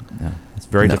 Yeah, it's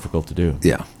very difficult to do.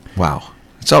 Yeah. Wow.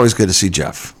 It's always good to see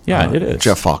Jeff. Yeah, it is.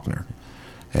 Jeff Faulkner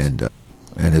and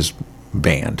his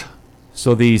band.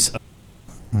 So these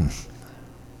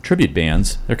tribute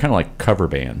bands, they're kind of like cover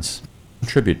bands.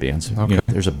 Tribute bands. Okay.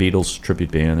 There's a Beatles tribute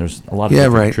band. There's a lot of Yeah,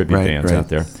 different right. tribute bands out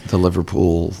there. The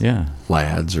Liverpool Yeah.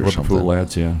 Lads or Liverpool something.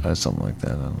 Lads, yeah. Something like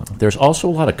that. I don't know. There's also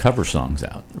a lot of cover songs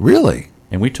out. Really?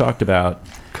 And we talked about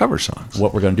Cover songs.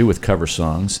 what we're going to do with cover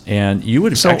songs. And you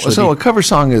would actually So be- a cover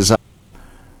song is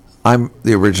I'm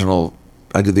the original.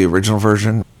 I do the original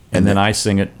version, and then I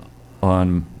sing it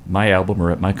on my album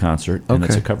or at my concert, and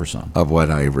it's a Okay. cover song. of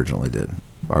what I originally did,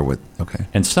 or with. Okay.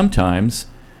 And sometimes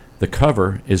the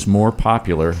cover is more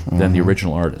popular than the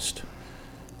original artist.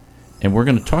 And we're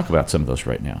going to talk about some of those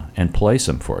right now and play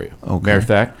some for you. Okay. Matter of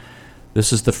fact,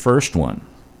 this is the first one.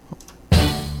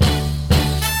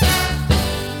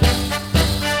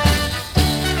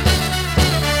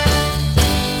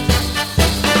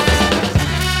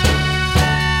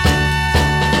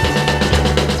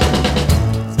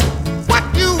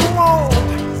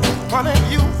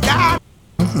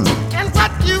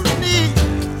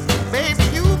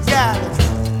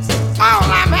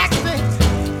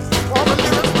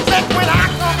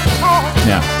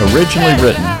 Originally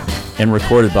written and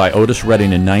recorded by Otis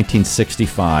Redding in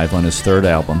 1965 on his third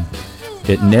album,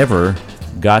 it never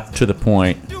got to the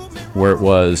point where it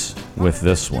was with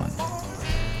this one.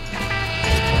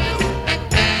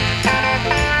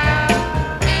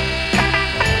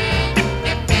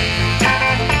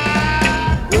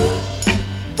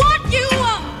 What you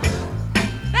want,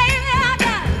 baby, I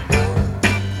got it.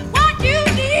 What you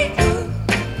need,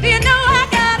 you know I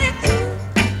got it.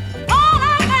 All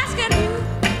I'm asking you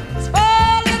is for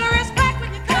a little respect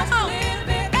when you come home,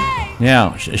 baby.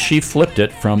 Now, she flipped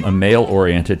it from a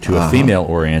male-oriented to a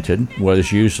female-oriented,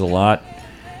 was used a lot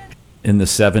in the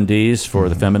 70s for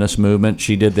the feminist movement.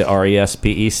 She did the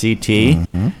R-E-S-P-E-C-T.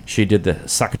 She did the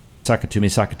Saka to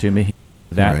me,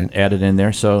 that Right. added in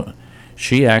there. So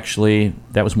she actually,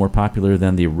 that was more popular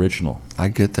than the original. I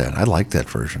get that. I like that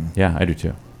version. Yeah, I do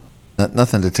too.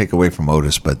 Nothing to take away from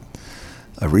Otis, but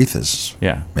Aretha's,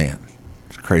 Yeah. man,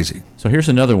 it's crazy. So here's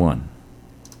another one.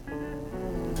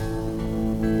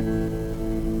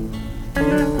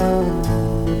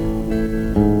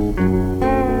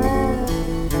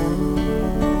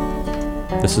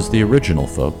 This is the original,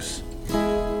 folks.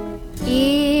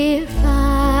 If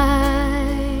I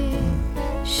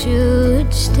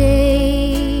should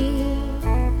stay,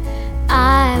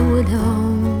 I would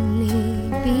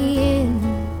only be in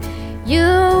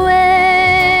your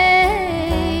way,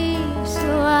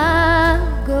 so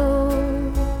I'll go.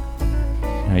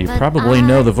 Now, you probably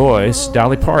know the voice,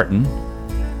 Dolly Parton.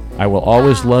 I Will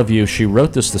Always Love You. She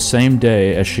wrote this the same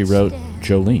day as she wrote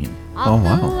Jolene, Oh,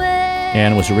 wow.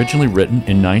 and was originally written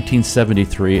in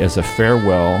 1973 as a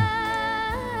farewell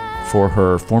for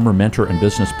her former mentor and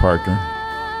business partner,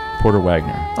 Porter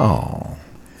Wagner. Oh,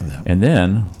 And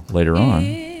then, later on,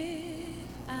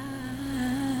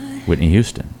 Whitney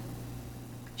Houston.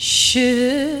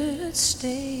 Should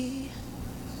stay,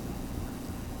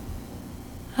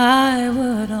 I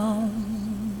would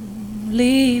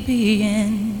only be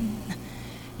in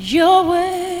your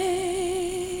way,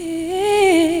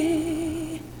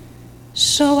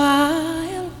 so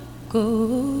I'll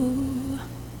go,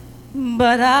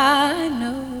 but I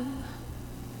know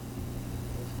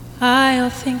I'll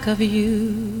think of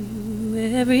you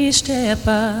every step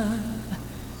of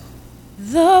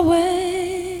the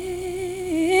way.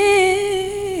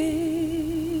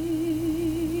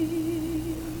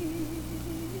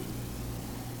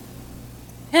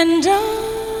 And I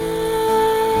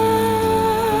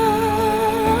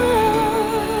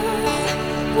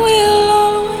will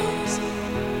always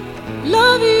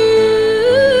love you.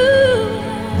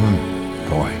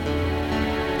 boy.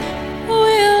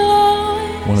 Will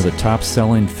always One of the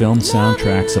top-selling film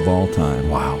soundtracks of all time.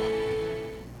 Wow.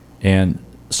 And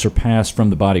surpassed, from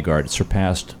The Bodyguard, it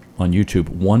surpassed on YouTube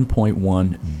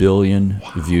 1.1 billion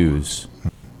views.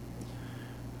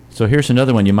 So here's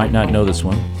another one. You might not know this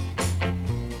one.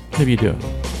 Maybe you do.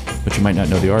 But you might not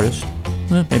know the artist.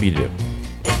 Maybe you do.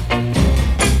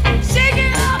 Shake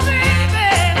it up,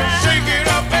 baby. Shake it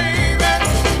up, baby.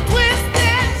 Twist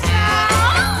that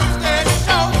sound. That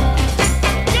show.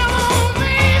 Come on,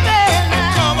 baby.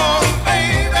 Come on,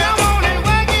 baby. Come on and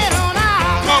work it on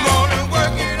out. Come on and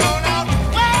work it on out.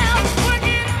 Well, work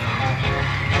it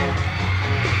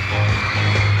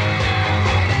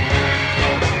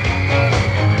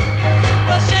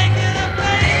well, shake it up,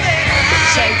 baby.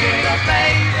 Shake it up,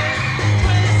 baby.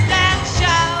 Twist and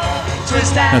shout.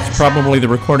 Twist and That's probably the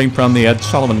recording from the Ed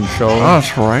Sullivan Show. Oh,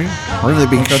 that's right. Really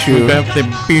big We've shoe. got the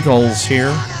Beatles here.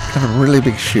 Got a really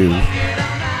big shoe.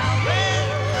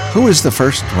 Who was the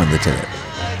first one that did it?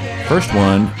 First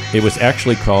one, it was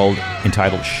actually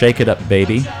entitled Shake It Up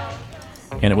Baby,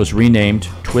 and it was renamed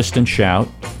Twist and Shout.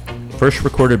 First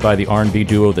recorded by the R&B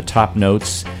duo The Top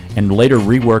Notes, and later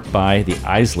reworked by the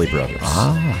Isley Brothers.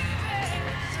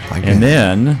 And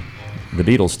then the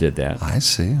Beatles did that. I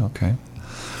see. Okay.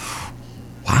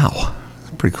 Wow.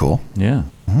 Pretty cool. Yeah.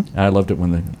 I loved it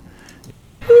when the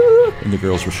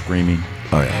girls were screaming.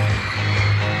 Oh, yeah.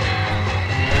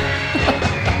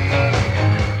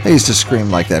 They used to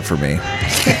scream like that for me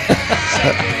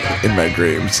in my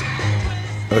dreams.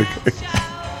 Okay.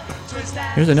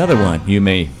 Here's another one you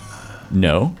may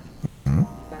know.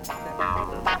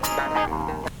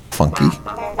 Funky.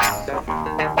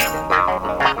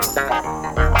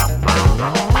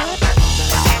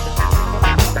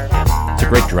 It's a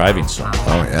great driving song.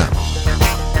 Oh, yeah.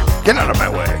 Get out of my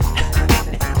way.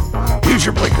 Use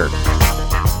your blinker.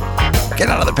 Get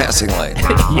out of the passing lane.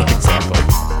 Yeah, exactly.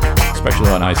 Especially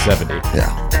on I-70. Yeah.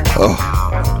 Oh.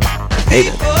 Hate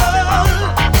it.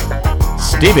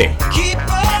 Stevie. Keep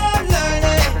on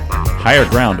learning. Higher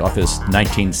Ground off his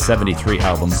 1973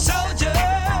 album. Soldier.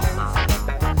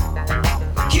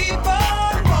 Keep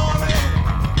on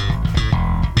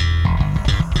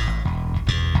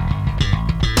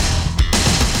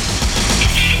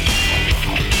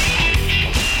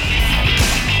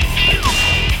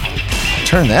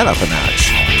turn that up a notch.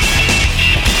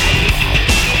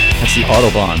 That's the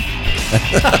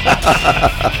Autobahn.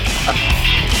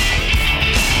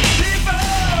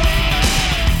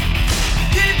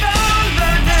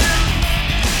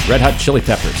 Red Hot Chili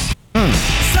Peppers.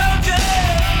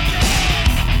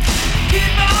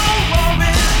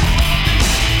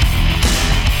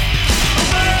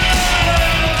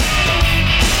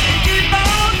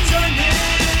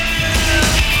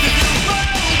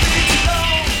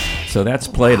 So that's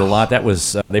played a lot. That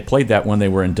was they played that when they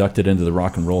were inducted into the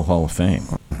Rock and Roll Hall of Fame.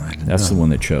 That's the one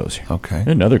they chose. Okay.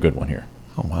 Another good one here.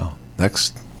 Oh, wow.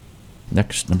 Next,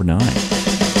 number 9.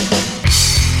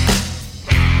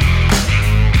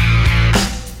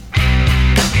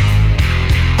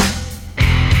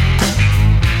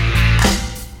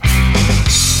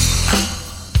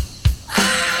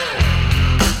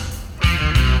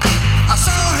 I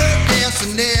saw her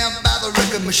dancing there by the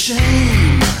record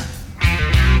machine.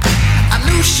 I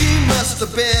knew she must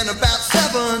have been about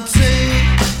 17.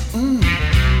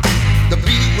 The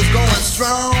beat was going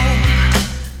strong.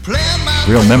 Playing my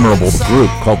Real memorable group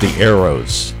called the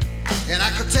Arrows. and I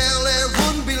could tell it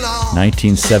wouldn't be long.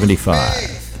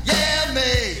 1975. Yeah,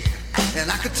 me. And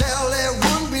I could tell it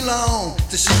wouldn't be long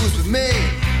till she was with me.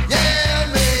 Yeah,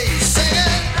 me.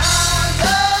 Singing, I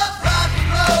love rock and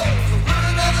roll. So put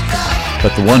another time.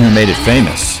 But the one who made it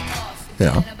famous,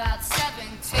 yeah.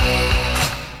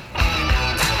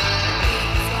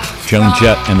 Joan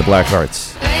Jett and the Blackhearts.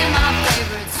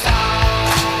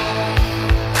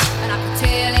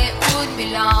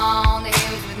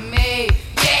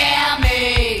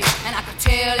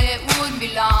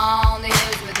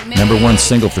 Number 1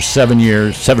 single for 7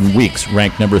 weeks,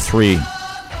 ranked number 3 in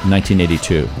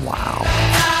 1982. Wow.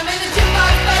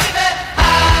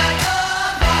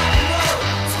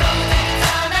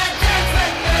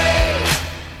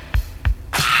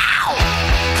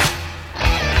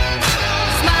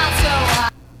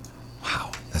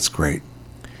 That's great.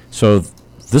 So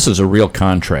this is a real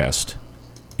contrast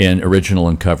in original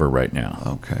and cover right now.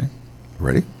 Okay.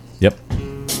 Ready? Yep.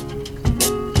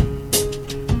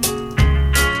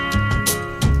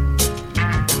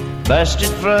 Busted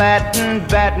flat in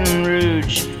Baton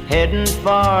Rouge, heading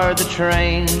for the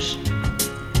trains.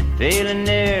 Feeling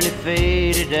nearly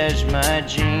faded as my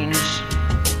jeans.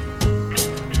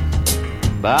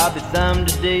 Bobby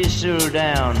thumbed a diesel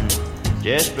down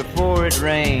just before it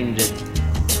rained.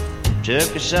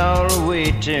 Took us all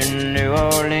away to New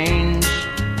Orleans.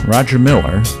 Roger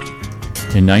Miller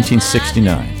in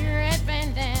 1969.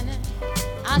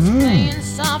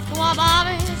 Soft while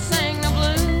Bobby sang the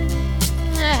blues.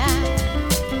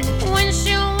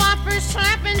 Windshield wipers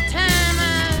slapping time.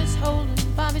 I was holding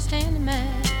Bobby's hand in mine.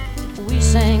 We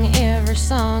sang every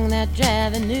song that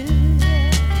Javi knew.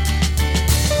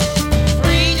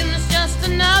 Freedom's just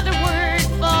another word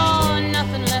for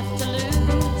nothing left to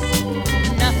lose.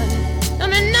 Nothing, I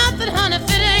mean nothing, honey, if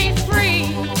it ain't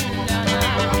free.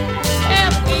 Yeah,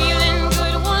 feeling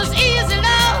good was easy,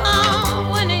 love,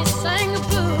 when they sang the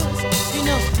blues. You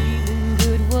know, feeling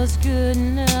good was good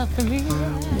enough for me.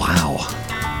 Wow.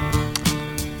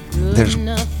 Good There's-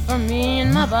 enough for me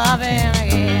and my Bobby,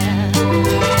 yeah.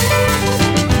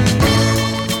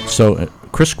 So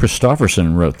Chris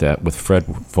Christopherson wrote that with Fred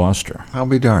Foster. I'll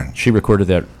be darned. She recorded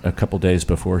that a couple days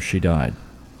before she died.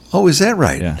 Oh, is that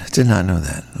right? Yeah. Did not know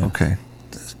that. Okay.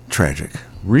 That's tragic.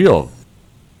 Real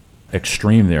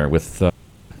extreme there with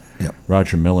Yep.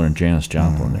 Roger Miller and Janis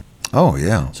Joplin there. Oh,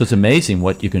 yeah. So it's amazing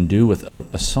what you can do with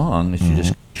a song if you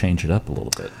just change it up a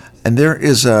little bit. And there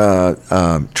is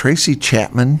a Tracy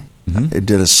Chapman. It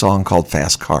did a song called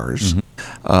Fast Cars.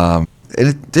 And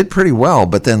it did pretty well,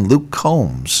 but then Luke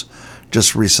Combs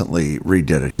just recently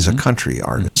redid it. He's a country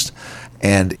artist.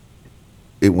 And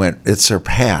it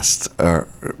surpassed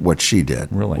what she did.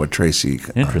 Really? What Tracy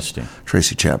Interesting.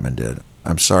 Tracy Chapman did.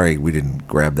 I'm sorry we didn't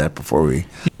grab that before we.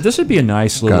 This would be a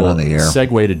nice Got little on the air.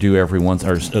 segue to do every once,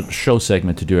 or a show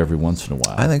segment to do every once in a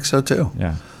while. I think so too.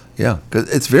 Yeah. Yeah, 'cause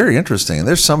it's very interesting. And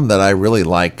there's some that I really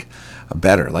like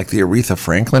better, like the Aretha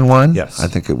Franklin one. Yes. I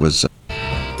think it was.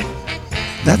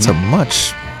 That's a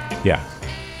much. Yeah.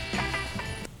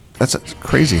 That's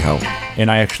crazy how.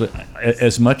 And I actually,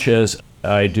 as much as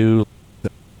I do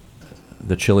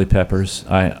the Chili Peppers,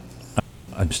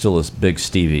 I'm still a big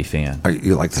Stevie fan.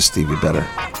 You like the Stevie better.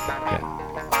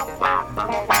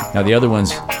 Now the other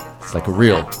one's, it's like a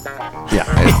real. Yeah.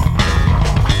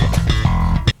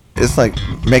 It's like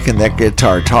making that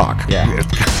guitar talk. Yeah.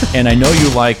 And I know you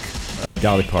like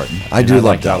Dolly Parton. I And do like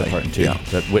like Dolly Dolly, Parton too. yeah.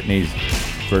 But Whitney's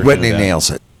version Whitney of that. nails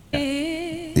it.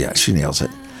 Yeah, she nails it.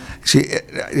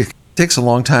 It takes a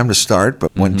long time to start,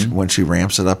 but when she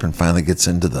ramps it up and finally gets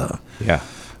into the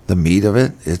the meat of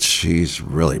it, she's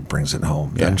really brings it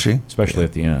home, doesn't she? Especially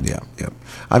at the end. Yeah, yeah.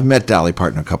 I've met Dolly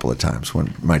Parton a couple of times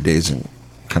when my days in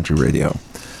country radio,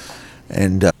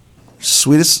 and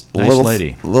sweetest Nice little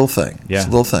lady. little thing. Yeah. It's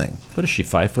a little thing, What is she,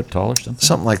 5 foot tall or something?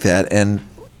 something like that. And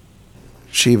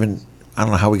she even, I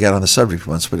don't know how we got on the subject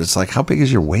once, but it's like, how big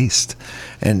is your waist?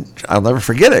 And I'll never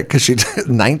forget it because she did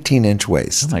 19-inch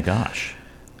waist. Oh my gosh.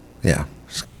 Yeah,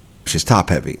 she's top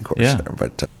heavy, of course. Yeah.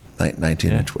 But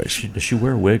 19-inch waist. Does she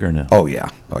wear a wig or no? Oh yeah.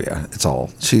 It's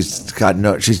all. She's got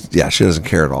no. She doesn't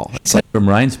care at all. It's like It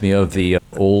reminds me of the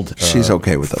old She's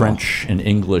okay with it all. French and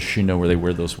English, where they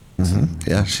wear those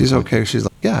yeah, she's okay. She's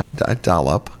like, yeah, I doll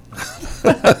up.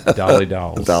 dolly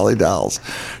dolls. Dolly dolls.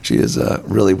 She is a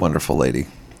really wonderful lady,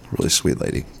 really sweet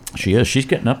lady. She is. She's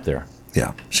getting up there.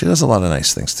 Yeah, she does a lot of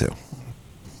nice things too.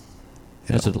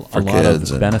 Has a for lot kids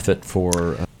of and- benefit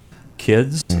for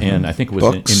kids, and I think it was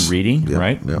Books. in reading, Yep,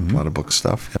 right? Yep, a lot of book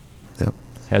stuff. Yep.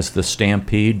 Has the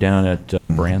Stampede down at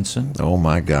Branson. Oh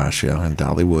my gosh, yeah, and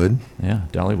Dollywood. Yeah,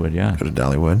 Dollywood, yeah. Go to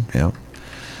Dollywood. Yeah.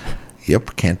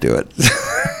 Yep, can't do it.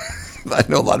 I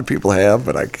know a lot of people have,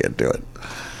 but I can't do it.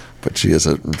 But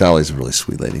Dolly's a really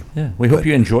sweet lady. Yeah, we hope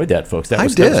you enjoyed that, folks. That I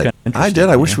was, that was did. kind of I interesting, did.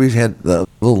 I wish yeah. we had a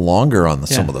little longer on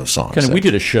some Yeah. of those songs. We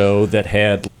did a show that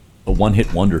had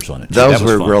one-hit wonders on it. Those That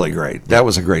was were fun. really great. That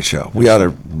was a great show. We ought to,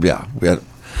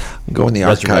 go in the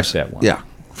Resurrect archives. that one. Yeah,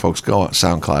 folks, go on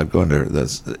SoundCloud, go into the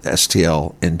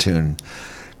STL Intune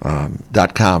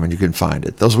 .com, and you can find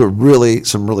it. Those were really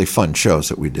some really fun shows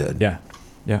that we did. Yeah,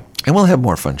 yeah. And we'll have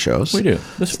more fun shows. We do.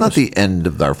 It's not the end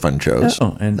of our fun shows.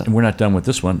 Oh, and we're not done with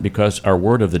this one because our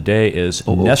word of the day is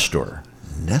Nestor.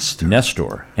 Nestor.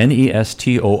 Nestor.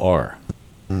 Nestor.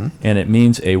 And it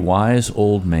means a wise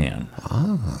old man.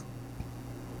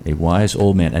 A wise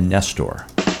old man. A Nestor.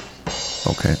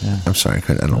 Okay. I'm sorry.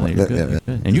 I don't Oh, like you're that. good, Yeah, you're yeah.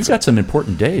 good. And you've got some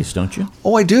important days, don't you?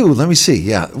 Oh, I do. Let me see.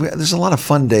 Yeah. There's a lot of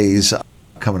fun days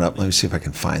coming up. Let me see if I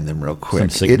can find them real quick. Some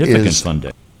significant It is, fun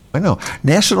days. I know.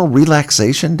 National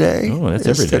Relaxation Day. Oh, that's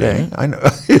is every day, today. isn't it? I know.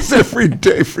 It's every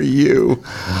day for you.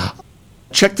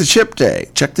 Check the chip day.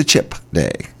 Check the chip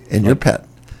day. And your pet.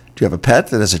 Do you have a pet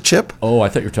that has a chip? Oh, I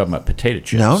thought you were talking about potato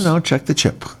chips. No. Check the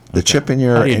chip. The chip in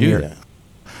your. How do you in do your, that?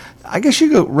 I guess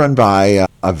you go run by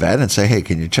a vet and say, "Hey,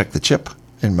 can you check the chip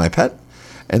in my pet?"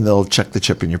 And they'll check the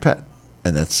chip in your pet,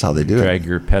 and that's how they do it. Drag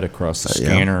your pet across the yeah,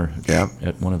 scanner yeah.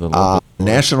 at one of the local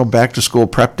National Back to School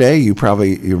Prep Day. You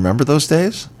remember those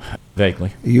days?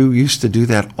 vaguely. You used to do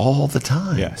that all the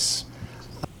time. Yes.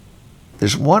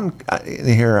 There's one in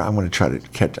here. I'm going to try to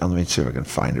catch. Let me see if I can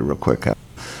find it real quick.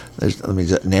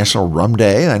 National Rum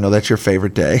Day. I know that's your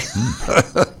favorite day.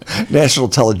 National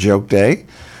Tell a Joke Day.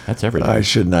 That's every day. I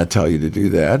should not tell you to do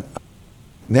that.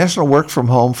 National Work from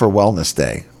Home for Wellness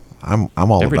Day. I'm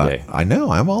all Every about. day. I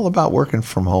know. I'm all about working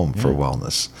from home for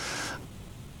wellness.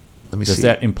 Let me Does see.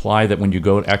 that imply that when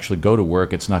you actually go to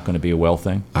work, it's not going to be a well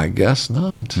thing? I guess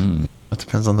not. It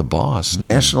depends on the boss.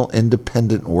 National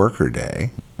Independent Worker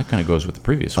Day. That kind of goes with the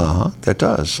previous one. That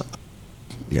does.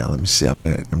 Yeah, let me see.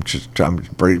 I'm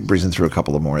breezing through a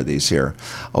couple of more of these here.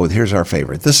 Oh, here's our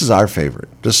favorite. This is our favorite.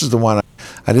 This is the one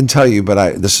I didn't tell you,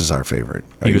 but this is our favorite.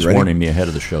 Are He you was ready? warning me ahead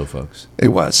of the show, folks. It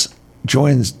was.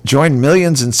 Join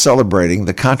millions in celebrating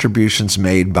the contributions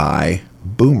made by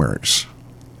boomers.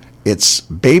 It's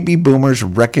Baby Boomers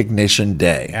Recognition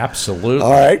Day. Absolutely.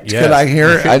 All right, Yes. can I hear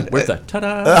it? With the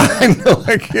ta-da. I know,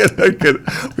 I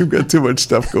can't. We've got too much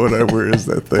stuff going on. Where is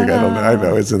that thing? I don't know. I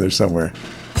know it's in there somewhere.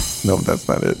 No, that's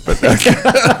not it. But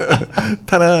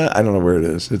ta-da! I don't know where it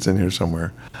is. It's in here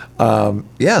somewhere.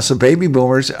 So Baby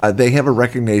Boomers, they have a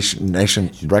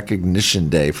recognition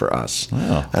day for us,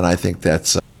 Wow. and I think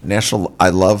that's National I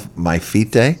Love My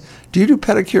Feet Day. Do you do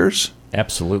pedicures?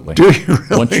 Absolutely. Do you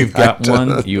really? Once you've got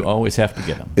one, you always have to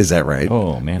get them. Is that right?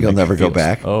 Oh, man. You'll makes never you go feel-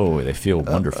 back. Oh, they feel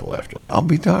wonderful after. I'll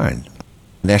be darned.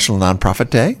 National Nonprofit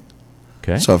Day.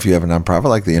 Okay. So if you have a nonprofit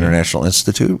like the International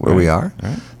Institute, where we are,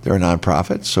 Right. they're a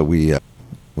nonprofit, so we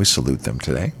salute them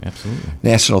today. Absolutely.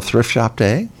 National Thrift Shop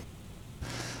Day.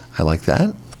 I like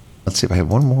that. Let's see if I have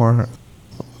one more.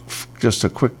 Just a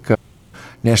quick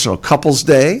National Couples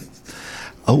Day.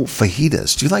 Oh,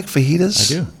 fajitas. Do you like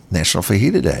fajitas? I do. National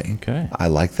Fajita Day. Okay. I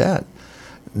like that.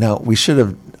 Now I should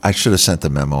have sent the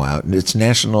memo out. It's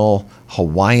National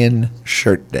Hawaiian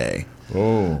Shirt Day.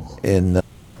 Oh. In A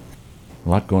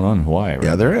lot going on in Hawaii, right?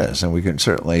 yeah, there is, and we can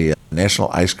certainly National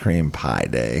Ice Cream Pie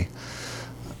Day.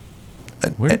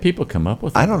 Where do people come up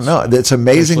with I all don't this know. stuff? It's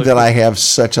amazing It's that like- I have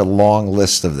such a long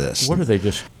list of this. What are they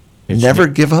just... it's Never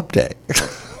give up day. I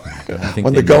think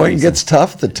When they the going know gets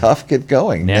tough, the tough get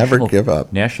going. Never National- give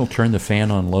up. National Turn the Fan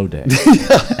on Low Day.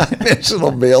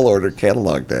 National Mail Order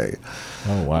Catalog Day.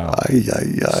 Oh, wow. Ay.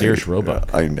 Sears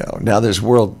Roebuck. I know. Now there's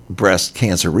World Breast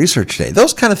Cancer Research Day.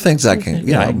 Those kind of things I can,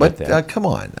 Yeah, I can but get that. come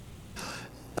on.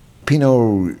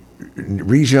 Pinot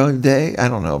Grigio Day? I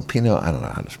don't know. Pinot, I don't know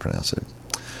how to pronounce it.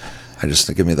 I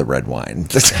just give me the red wine.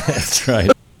 That's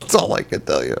right. That's all I can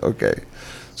tell you. Okay.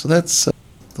 So that's,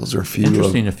 those are a few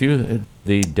Interesting. A few of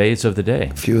the days of the day.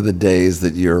 of the days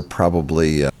that you're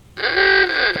probably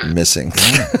missing.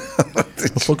 Well,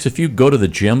 folks, if you go to the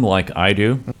gym like I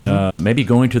do, maybe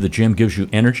going to the gym gives you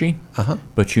energy,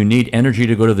 but you need energy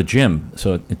to go to the gym.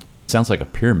 So it sounds like a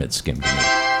pyramid scheme to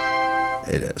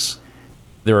me. It is.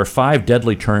 There are 5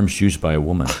 deadly terms used by a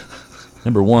woman.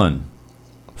 Number 1,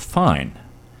 fine.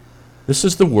 This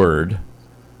is the word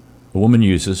a woman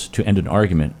uses to end an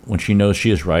argument when she knows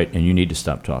she is right and you need to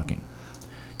stop talking.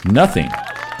 Nothing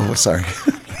Oh, sorry.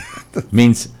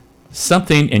 means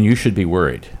something and you should be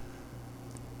worried.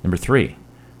 Number 3,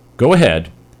 go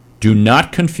ahead. Do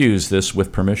not confuse this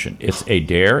with permission. It's a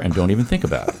dare and don't even think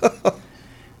about it.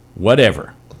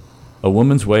 Whatever. A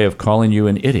woman's way of calling you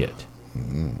an idiot.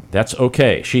 That's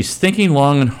okay. She's thinking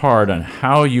long and hard on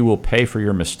how you will pay for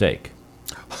your mistake.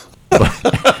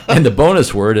 And the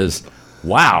bonus word is,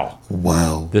 wow.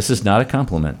 Wow. This is not a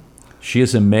compliment. She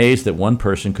is amazed that one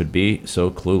person could be so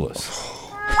clueless.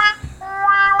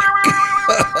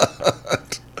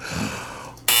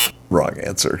 Wrong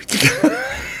answer.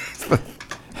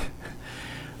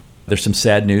 There's some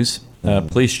sad news.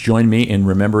 Please join me in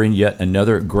remembering yet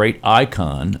another great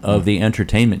icon of the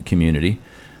entertainment community.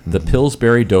 The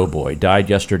Pillsbury Doughboy died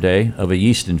yesterday of a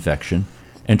yeast infection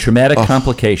and traumatic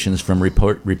complications from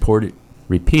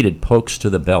repeated pokes to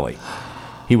the belly.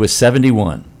 He was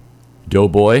 71.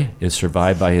 Doughboy is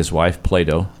survived by his wife,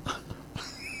 Plato,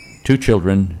 2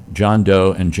 children, John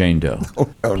Doe and Jane Doe.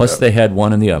 Plus, they had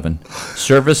one in the oven.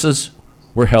 Services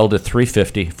were held at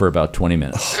 3:50 for about 20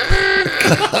 minutes.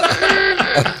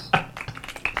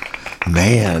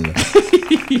 Man.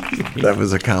 That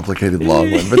was a complicated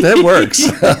long one, but that works.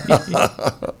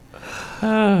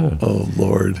 Oh,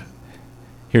 Lord.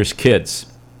 Here's kids.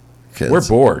 We're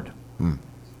bored.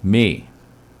 Me.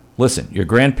 Listen, your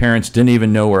grandparents didn't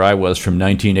even know where I was from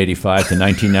 1985 to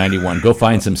 1991. Go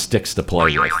find some sticks to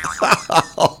play with.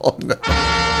 Oh, no.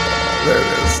 There it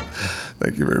is.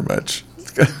 Thank you very much.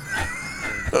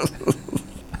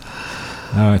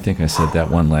 Oh, I think I said that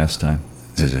one last time.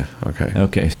 Did you? Okay.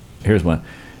 Okay, here's one.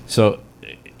 So,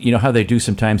 you know how they do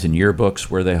sometimes in yearbooks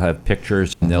where they have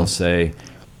pictures and they'll say,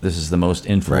 this is the most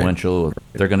influential,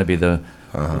 they're going to be the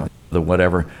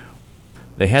whatever.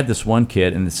 They had this one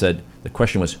kid and it said, the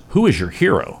question was, who is your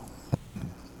hero?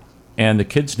 And the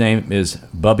kid's name is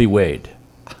Bubby Wade.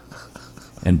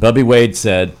 And Bubby Wade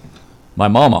said, my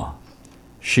mama.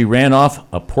 She ran off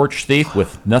a porch thief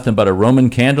with nothing but a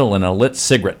Roman candle and a lit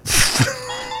cigarette.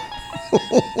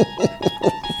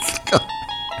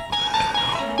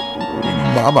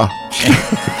 Mama.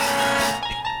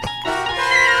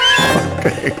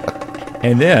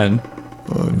 And then,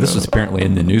 this was apparently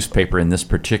in the newspaper in this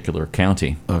particular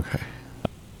county. Okay.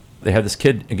 They had this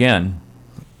kid, again,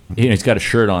 he's got a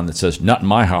shirt on that says, not in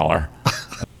my holler.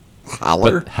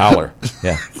 Holler? Howler,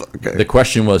 yeah. Okay. The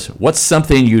question was, what's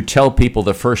something you tell people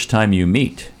the first time you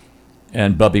meet?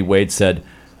 And Bubby Wade said,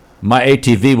 my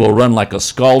ATV will run like a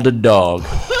scalded dog.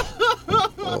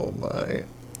 Oh, my.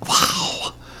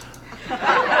 Wow.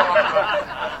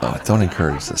 Oh, don't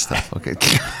encourage this stuff. Okay.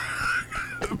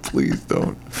 Please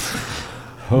don't.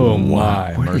 Oh,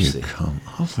 my Where mercy. do you come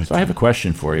up with So I have a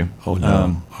question for you. Oh,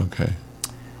 no. Okay.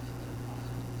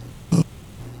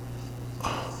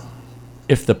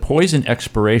 If the poison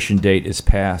expiration date is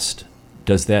passed,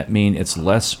 does that mean it's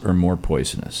less or more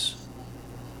poisonous?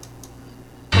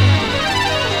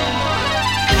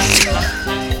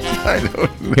 I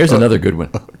don't know. Here's another good one.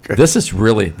 Okay. This is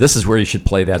where you should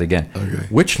play that again. Okay.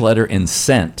 Which letter in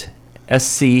scent,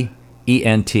 SCENT,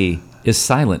 is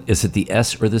silent? Is it the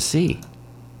S or the C?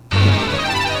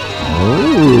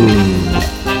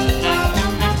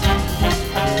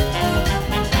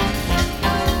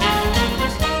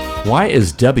 Why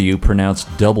is W pronounced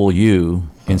W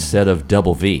instead of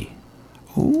double V?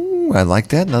 Ooh, I like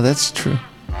that. No, that's true.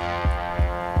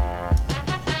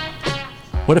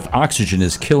 What if oxygen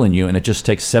is killing you and it just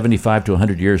takes 75 to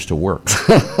 100 years to work?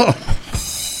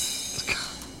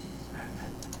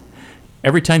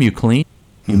 Every time you clean,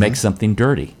 you make something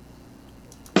dirty.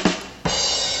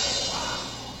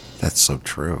 That's so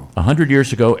true. 100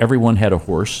 years ago, everyone had a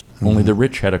horse, only the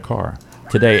rich had a car.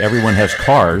 Today, everyone has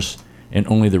cars, and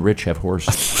only the rich have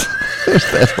horses. There's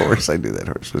that horse. I knew that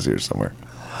horse was here somewhere.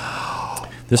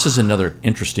 This is another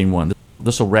interesting one.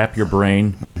 This will wrap your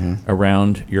brain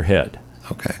around your head.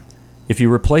 Okay. If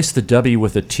you replace the W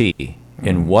with a T,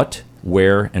 in what,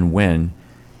 where, and when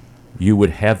you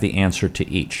would have the answer to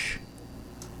each.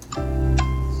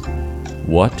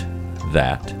 What,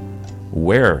 that,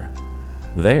 where,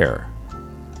 there,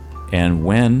 and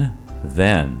when,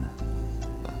 then.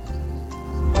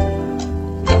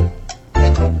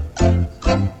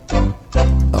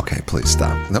 Okay, please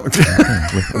stop. No.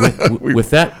 With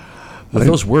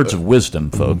those words of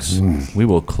wisdom, folks, we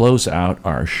will close out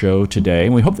our show today.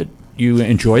 And we hope that you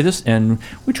enjoy this. And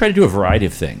we try to do a variety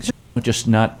of things, just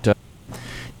not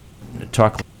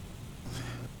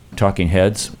talking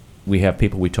heads. We have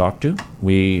people we talk to.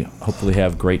 We hopefully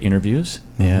have great interviews.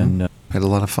 And had a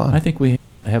lot of fun. I think we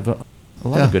have a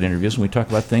lot of good interviews, and we talk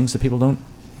about things that people don't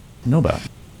know about.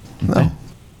 Okay? No.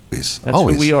 Always. That's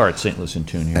who we are at St. Louis in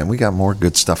Tune here. And we got more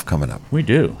good stuff coming up. We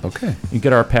do. Okay. You can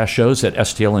get our past shows at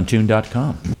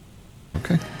stlintune.com.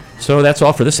 Okay. So that's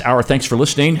all for this hour. Thanks for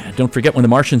listening. Don't forget, when the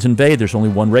Martians invade, there's only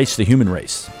one race, the human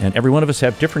race. And every one of us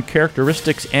have different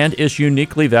characteristics and is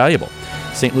uniquely valuable.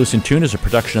 St. Louis in Tune is a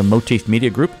production of Motif Media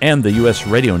Group and the U.S.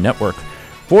 Radio Network.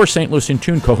 For St. Louis in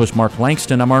Tune, co-host Mark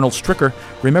Langston, I'm Arnold Stricker.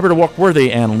 Remember to walk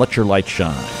worthy and let your light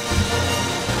shine.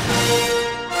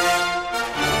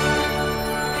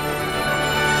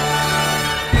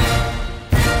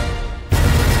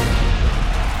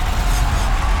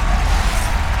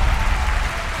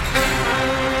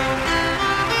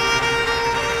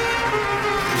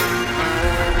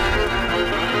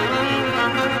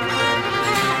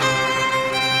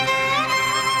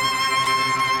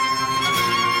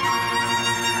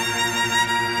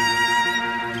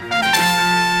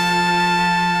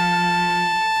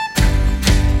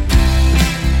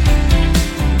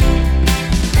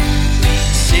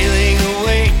 Sailing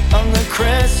away on the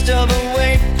crest of a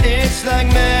wave, it's like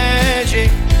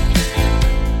magic.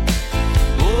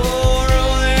 Oh,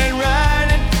 rolling,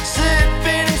 riding,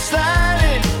 slipping and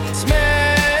sliding, it's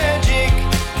magic.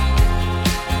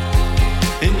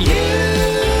 And you